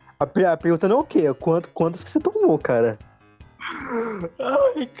 a pergunta não é o quê? Quantas que você tomou, cara?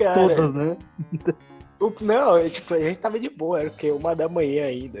 Ai, cara. Todas, né? Não, tipo, a gente tava de boa, era o quê? 1h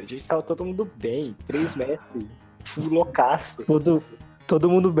ainda. A gente tava todo mundo bem, 3 mestres, full loucaço. Todo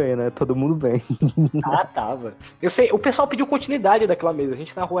mundo bem, né? Todo mundo bem. Ah, tava. Eu sei, o pessoal pediu continuidade daquela mesa. A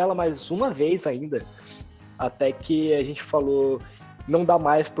gente narrou ela mais uma vez ainda. Até que a gente falou, não dá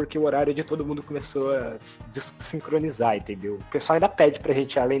mais porque o horário de todo mundo começou a desincronizar, entendeu? O pessoal ainda pede pra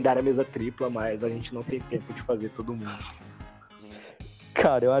gente a lendária mesa tripla, mas a gente não tem tempo de fazer todo mundo.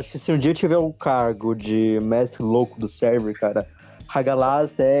 Cara, eu acho que se um dia eu tiver o cargo de mestre louco do server, cara,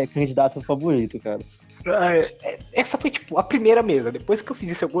 Hagaalz é candidato favorito, cara. Essa foi, tipo, a primeira mesa. Depois que eu fiz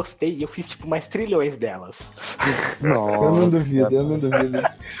isso, eu gostei e eu fiz, tipo, mais trilhões delas. Nossa, eu não duvido.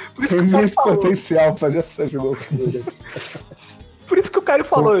 Tem muito potencial fazer essas loucuras. Por isso que o Cairo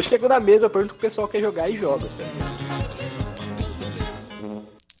falou, eu chego na mesa, pergunto o que o pessoal quer jogar e joga.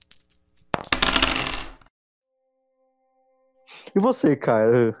 E você,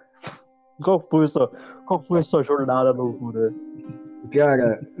 cara? Qual foi a sua jornada loucura?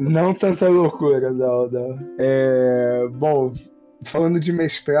 Cara, não tanta loucura, não. Bom, falando de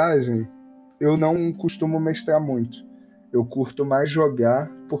mestragem, eu não costumo mestrar muito. Eu curto mais jogar,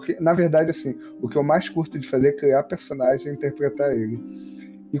 porque, na verdade, assim, o que eu mais curto de fazer é criar personagem e interpretar ele.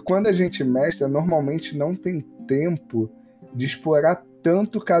 E quando a gente mestra, normalmente não tem tempo de explorar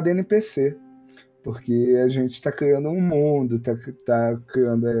tanto cada NPC. Porque a gente está criando um mundo, tá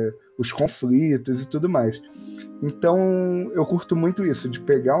criando os conflitos e tudo mais. Então, eu curto muito isso, de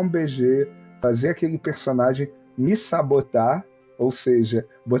pegar um BG, fazer aquele personagem me sabotar, ou seja,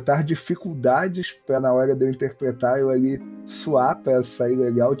 botar dificuldades para na hora de eu interpretar, eu ali suar para sair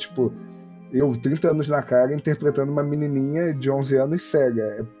legal, tipo, eu 30 anos na cara interpretando uma menininha de 11 anos cega.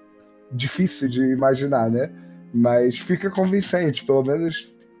 É difícil de imaginar, né? Mas fica convincente, pelo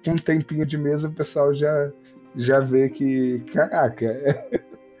menos com um tempinho de mesa o pessoal já vê que, caraca,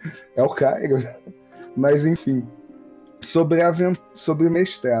 é o Cairo. Mas enfim, sobre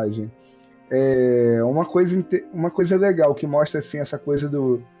mestragem, uma coisa legal que mostra assim, essa coisa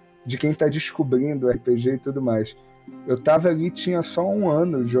de quem está descobrindo o RPG e tudo mais. Eu tava ali, tinha só 1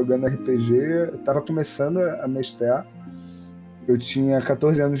 ano jogando RPG, eu tava começando a mestrar, eu tinha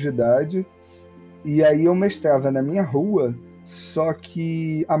 14 anos de idade, e aí eu mestrava na minha rua, só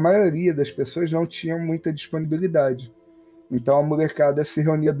que a maioria das pessoas não tinha muita disponibilidade. Então a molecada se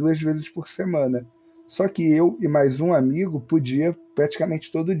reunia 2 vezes por semana. Só que eu e mais um amigo podia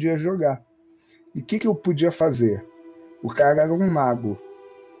praticamente todo dia jogar. E o que eu podia fazer? O cara era um mago.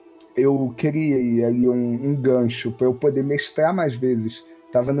 Eu queria ali um gancho para eu poder mestrar mais vezes.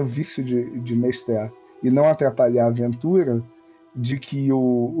 Estava no vício de mestrar. E não atrapalhar a aventura, de que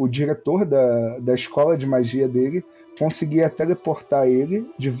o diretor da escola de magia dele conseguia teleportar ele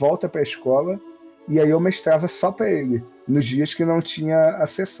de volta para a escola, e aí eu mestrava só para ele, nos dias que não tinha a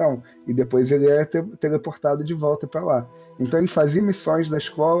sessão, e depois ele era teleportado de volta para lá. Então ele fazia missões na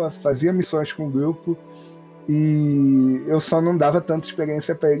escola, fazia missões com o grupo, e eu só não dava tanta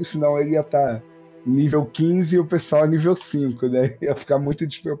experiência para ele, senão ele ia nível 15 e o pessoal nível 5, né? Ia ficar muito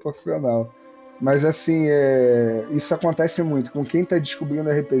desproporcional. Mas assim, isso acontece muito. Com quem tá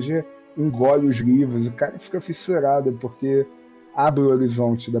descobrindo RPG, engole os livros, o cara fica fissurado, porque abre o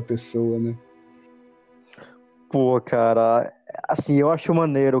horizonte da pessoa, né? Pô, cara, assim, eu acho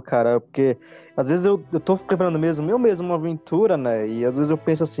maneiro, cara, porque às vezes eu tô preparando eu mesmo uma aventura, né? E às vezes eu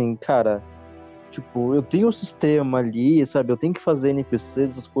penso assim, cara, tipo, eu tenho um sistema ali, sabe? Eu tenho que fazer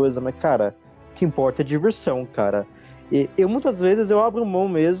NPCs, essas coisas, mas, cara, o que importa é diversão, cara. E eu muitas vezes eu abro mão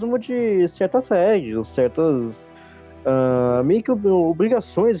mesmo de certas regras, certas meio que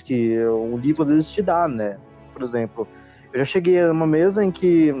obrigações que um livro às vezes te dá, né? Por exemplo, eu já cheguei a uma mesa em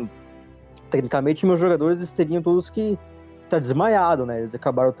que tecnicamente meus jogadores eles teriam todos que estar desmaiado, né? Eles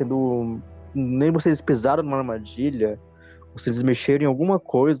acabaram tendo. Não lembro se eles pisaram numa armadilha ou se eles mexeram em alguma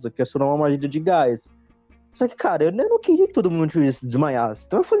coisa que acionou uma armadilha de gás. Só que, cara, eu não queria que todo mundo se desmaiasse.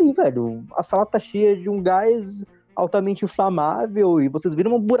 Então eu falei, velho, a sala tá cheia de um gás altamente inflamável e vocês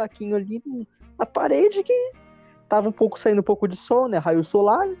viram um buraquinho ali na parede que tava saindo um pouco de sol, né? Raio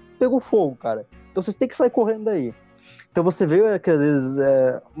solar, pegou fogo, cara. Então vocês têm que sair correndo daí. Então você vê que às vezes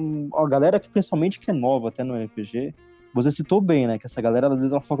a galera que principalmente que é nova até no RPG, você citou bem, né? Que essa galera às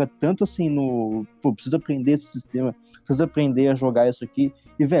vezes ela foca tanto assim no... Pô, precisa aprender esse sistema, precisa aprender a jogar isso aqui.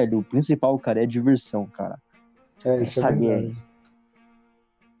 E, velho, o principal, cara, é diversão, cara. Isso sabe, é verdade.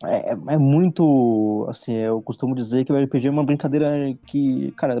 É muito, assim, eu costumo dizer que o RPG é uma brincadeira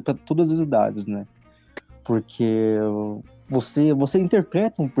que, cara, é pra todas as idades, né? Porque você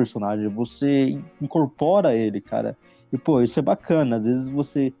interpreta um personagem, você incorpora ele, cara. E, pô, isso é bacana. Às vezes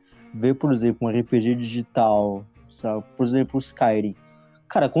você vê, por exemplo, um RPG digital, sabe? Por exemplo, o Skyrim.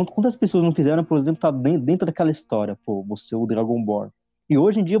 Cara, quantas pessoas não quiseram, por exemplo, estar dentro daquela história? Pô, você é o Dragonborn. E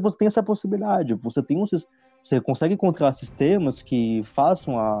hoje em dia você tem essa possibilidade. Você consegue encontrar sistemas que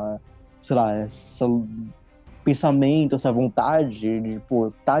façam sei lá, esse pensamento, essa vontade de, pô,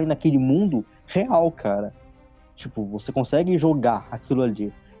 estar naquele mundo real, cara. Tipo, você consegue jogar aquilo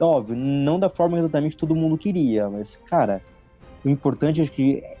ali. É óbvio, não da forma que exatamente todo mundo queria, mas, cara, o importante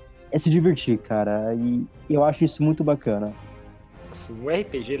é se divertir, cara. E eu acho isso muito bacana. Assim, o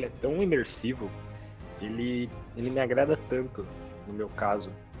RPG ele é tão imersivo, ele me agrada tanto, no meu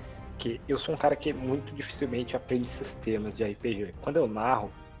caso, que eu sou um cara que muito dificilmente aprende sistemas de RPG. Quando eu narro,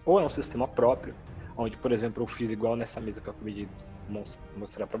 ou é um sistema próprio, onde, por exemplo, eu fiz igual nessa mesa que eu acabei de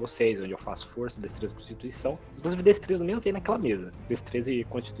mostrar pra vocês, onde eu faço força, destreza e constituição. Inclusive destreza eu nem usei naquela mesa, destreza e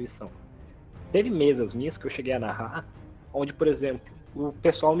constituição. Teve mesas minhas que eu cheguei a narrar, onde, por exemplo, o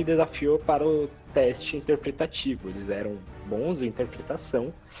pessoal me desafiou para o teste interpretativo. Eles eram bons em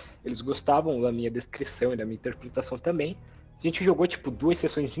interpretação, eles gostavam da minha descrição e da minha interpretação também. A gente jogou, tipo, 2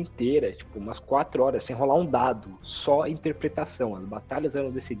 sessões inteiras, tipo, umas 4 horas, sem rolar um dado, só interpretação. As batalhas eram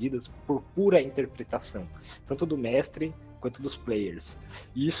decididas por pura interpretação, tanto do mestre quanto dos players.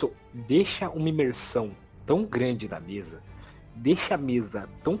 E isso deixa uma imersão tão grande na mesa, deixa a mesa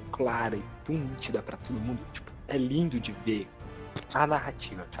tão clara e tão nítida para todo mundo. Tipo, é lindo de ver a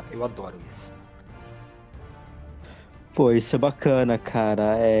narrativa, cara. Eu adoro isso. Pô, isso é bacana,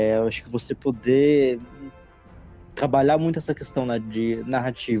 cara. Eu acho que você poder trabalhar muito essa questão, né, de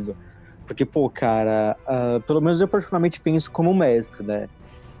narrativa. Porque, pô, cara, pelo menos eu particularmente penso como mestre, né?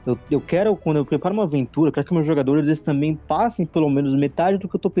 Eu quero, quando eu preparo uma aventura, eu quero que meus jogadores eles também passem pelo menos metade do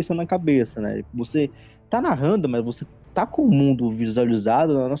que eu tô pensando na cabeça, né? Você tá narrando, mas você tá com o mundo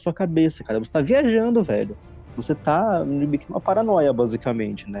visualizado na sua cabeça, cara. Você tá viajando, velho. Você tá meio que uma paranoia,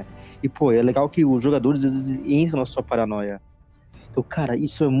 basicamente, né? E, pô, é legal que os jogadores às vezes entram na sua paranoia. Então, cara,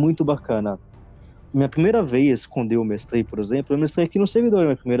 isso é muito bacana. Minha primeira vez, quando eu mestrei, por exemplo, eu mestrei aqui no servidor,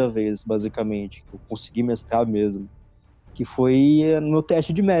 minha primeira vez, basicamente, que eu consegui mestrar mesmo, que foi no meu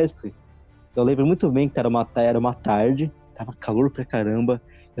teste de mestre. Eu lembro muito bem que era uma tarde, tava calor pra caramba,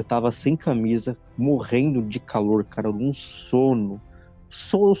 eu tava sem camisa, morrendo de calor, cara, um sono.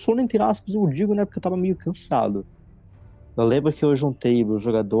 Sono entre aspas, eu digo, né, porque eu tava meio cansado. Eu lembro que eu juntei os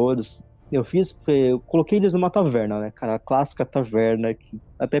jogadores, eu coloquei eles numa taverna, né, cara, a clássica taverna, que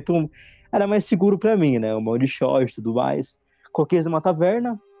até era mais seguro pra mim, né, um monte de short e tudo mais. Coloquei eles numa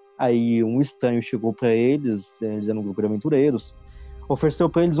taverna, aí um estranho chegou pra eles eram um grupo de aventureiros, ofereceu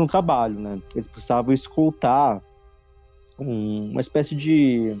pra eles um trabalho, né, eles precisavam escoltar uma espécie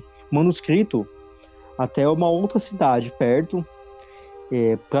de manuscrito até uma outra cidade perto,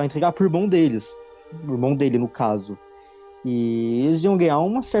 pra entregar pro irmão deles, o irmão dele no caso. E eles iam ganhar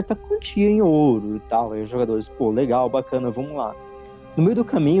uma certa quantia em ouro e tal. Aí os jogadores, pô, legal, bacana, vamos lá. No meio do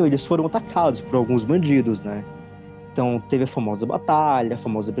caminho, eles foram atacados por alguns bandidos, né? Então teve a famosa batalha, a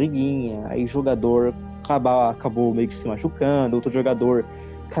famosa briguinha. Aí o jogador acabou meio que se machucando. Outro jogador...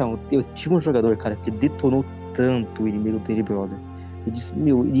 Cara, eu tive um jogador, cara, que detonou tanto o inimigo dele, brother.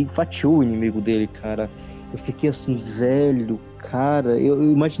 Ele fatiou o inimigo dele, cara. Eu fiquei assim, velho, cara. Eu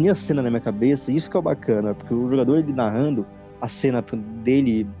imaginei a cena na minha cabeça, isso que é o bacana, porque o jogador, ele narrando a cena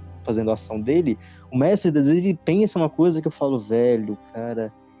dele, fazendo a ação dele, o mestre, às vezes, ele pensa uma coisa que eu falo, velho,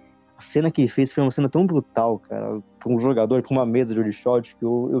 cara. A cena que ele fez foi uma cena tão brutal, cara, para um jogador, para uma mesa de one shot, que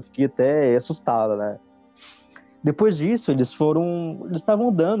eu fiquei até assustado, né? Depois disso, eles estavam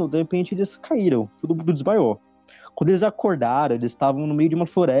andando, de repente eles caíram, todo mundo desmaiou. Quando eles acordaram, eles estavam no meio de uma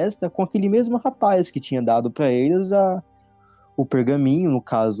floresta com aquele mesmo rapaz que tinha dado para eles o pergaminho, no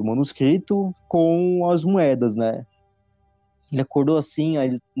caso, o manuscrito, com as moedas, né? Ele acordou assim,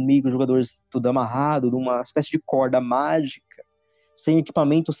 aí meio que os jogadores tudo amarrado, numa espécie de corda mágica, sem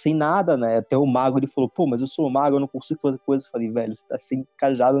equipamento, sem nada, né? Até o mago, ele falou, pô, mas eu sou mago, eu não consigo fazer coisa. Eu falei, velho, você tá sem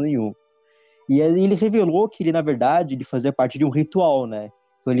cajado nenhum. E aí ele revelou que ele, na verdade, ele fazia parte de um ritual, né?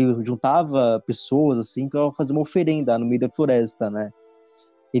 Então ele juntava pessoas, assim, para fazer uma oferenda no meio da floresta, né?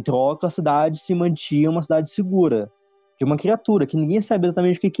 Em troca, a cidade se mantinha uma cidade segura, de uma criatura que ninguém sabia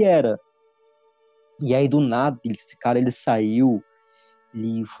exatamente o que era. E aí, do nada, esse cara, ele saiu,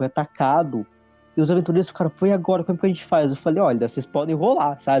 ele foi atacado, e os aventureiros ficaram, pô, e agora, como que a gente faz? Eu falei, olha, vocês podem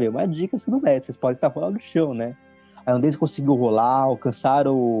rolar, sabe? É uma dica, se não é, vocês podem estar rolando no chão, né? Aí um deles conseguiu rolar,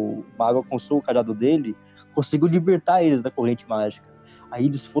 alcançaram, o mago alcançou o cajado dele, conseguiu libertar eles da corrente mágica. Aí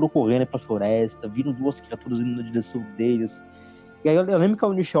eles foram correndo pra floresta, viram duas criaturas indo na direção deles. E aí eu lembro que a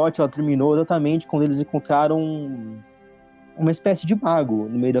one shot, ela terminou exatamente quando eles encontraram uma espécie de mago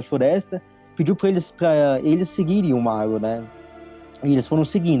no meio da floresta, pediu pra eles seguirem o mago, né? E eles foram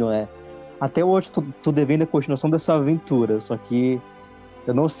seguindo, né? Até hoje tô devendo a continuação dessa aventura, só que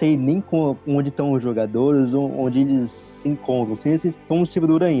eu não sei nem onde estão os jogadores, onde eles se encontram, se eles estão no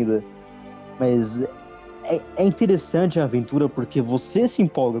servidor ainda. Mas é interessante a aventura porque você se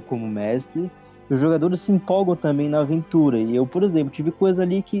empolga como mestre e os jogadores se empolgam também na aventura. E eu, por exemplo, tive coisa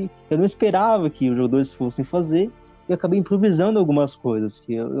ali que eu não esperava que os jogadores fossem fazer e eu acabei improvisando algumas coisas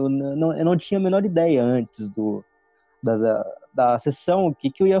que eu não tinha a menor ideia antes da sessão, o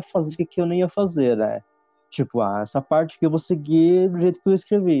que eu ia fazer, o que eu não ia fazer, né? Tipo, essa parte que eu vou seguir do jeito que eu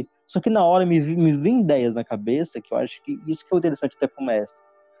escrevi. Só que na hora me vem ideias na cabeça que eu acho que isso que é interessante até pro mestre.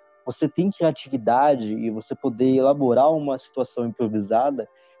 Você tem criatividade e você poder elaborar uma situação improvisada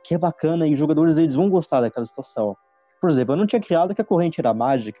que é bacana e os jogadores, eles vão gostar daquela situação. Por exemplo, eu não tinha criado que a corrente era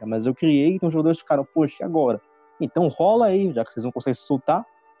mágica, mas eu criei, então os jogadores ficaram, poxa, e agora? Então rola aí, já que vocês não conseguem se soltar.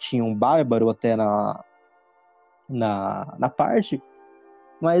 Tinha um bárbaro até na parte,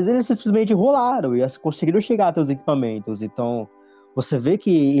 mas eles simplesmente rolaram e conseguiram chegar até os equipamentos. Então, você vê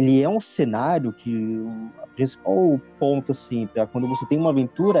que ele é um cenário que o principal ponto, assim, pra quando você tem uma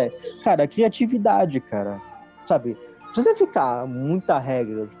aventura é, cara, a criatividade, cara. Sabe? Não precisa ficar muita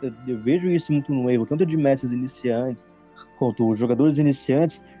regra. Eu vejo isso muito no erro, tanto de mestres iniciantes quanto os jogadores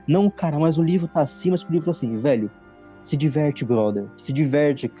iniciantes. Não, cara, mas o livro tá assim, mas o livro tá assim, velho. Se diverte, brother. Se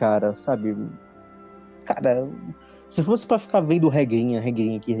diverte, cara, sabe? Cara, se fosse pra ficar vendo regrinha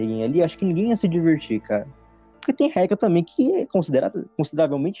aqui, regrinha ali, acho que ninguém ia se divertir, cara. Porque tem regra também que é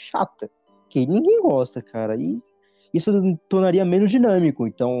consideravelmente chata, que ninguém gosta, cara. E isso tornaria menos dinâmico.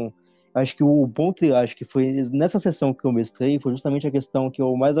 Então, acho que o ponto, acho que foi nessa sessão que eu mestrei, foi justamente a questão que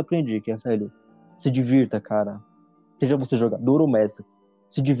eu mais aprendi, que é, velho, se divirta, cara. Seja você jogador ou mestre,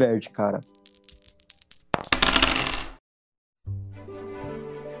 se diverte, cara.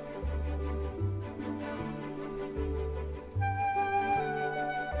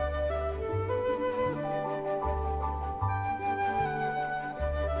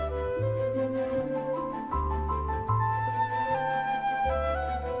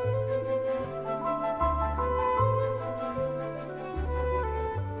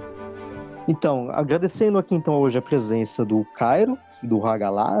 Então, agradecendo aqui então hoje a presença do Cairo e do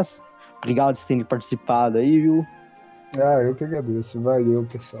Hagaalz. Obrigado por terem participado aí, viu? Eu que agradeço. Valeu,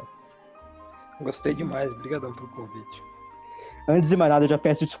 pessoal. Gostei demais, obrigadão pelo convite. Antes de mais nada, eu já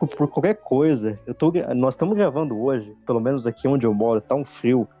peço desculpa por qualquer coisa. Nós estamos gravando hoje, pelo menos aqui onde eu moro, tá um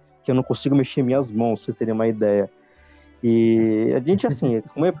frio que eu não consigo mexer minhas mãos, pra vocês terem uma ideia. E a gente, assim,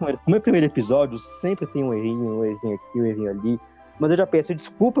 como é o primeiro episódio, sempre tem um errinho aqui, um errinho ali. Mas eu já peço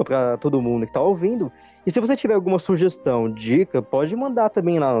desculpa para todo mundo que tá ouvindo. E se você tiver alguma sugestão, dica, pode mandar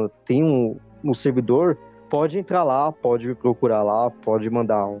também lá. Tem um servidor, pode entrar lá, pode me procurar lá, pode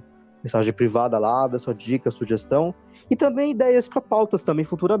mandar uma mensagem privada lá, dar sua dica, sugestão. E também ideias para pautas também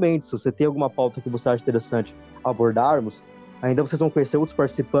futuramente. Se você tem alguma pauta que você acha interessante abordarmos, ainda vocês vão conhecer outros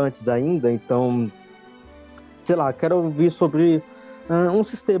participantes ainda, então, sei lá, quero ouvir sobre um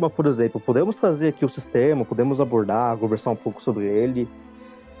sistema, por exemplo. Podemos trazer aqui o sistema, podemos abordar, conversar um pouco sobre ele.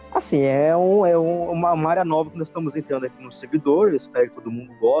 Assim, uma área nova que nós estamos entrando aqui no servidor. Eu espero que todo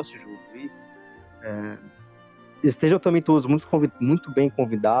mundo goste de ouvir. Estejam também todos muito bem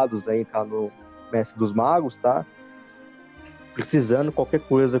convidados a entrar no Mestre dos Magos, tá? Precisando, qualquer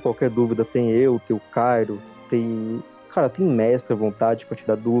coisa, qualquer dúvida, tem o Cairo, tem mestre à vontade pra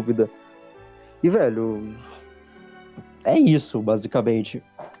tirar dúvida. E, velho, é isso, basicamente.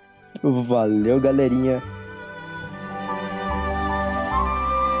 Valeu, galerinha.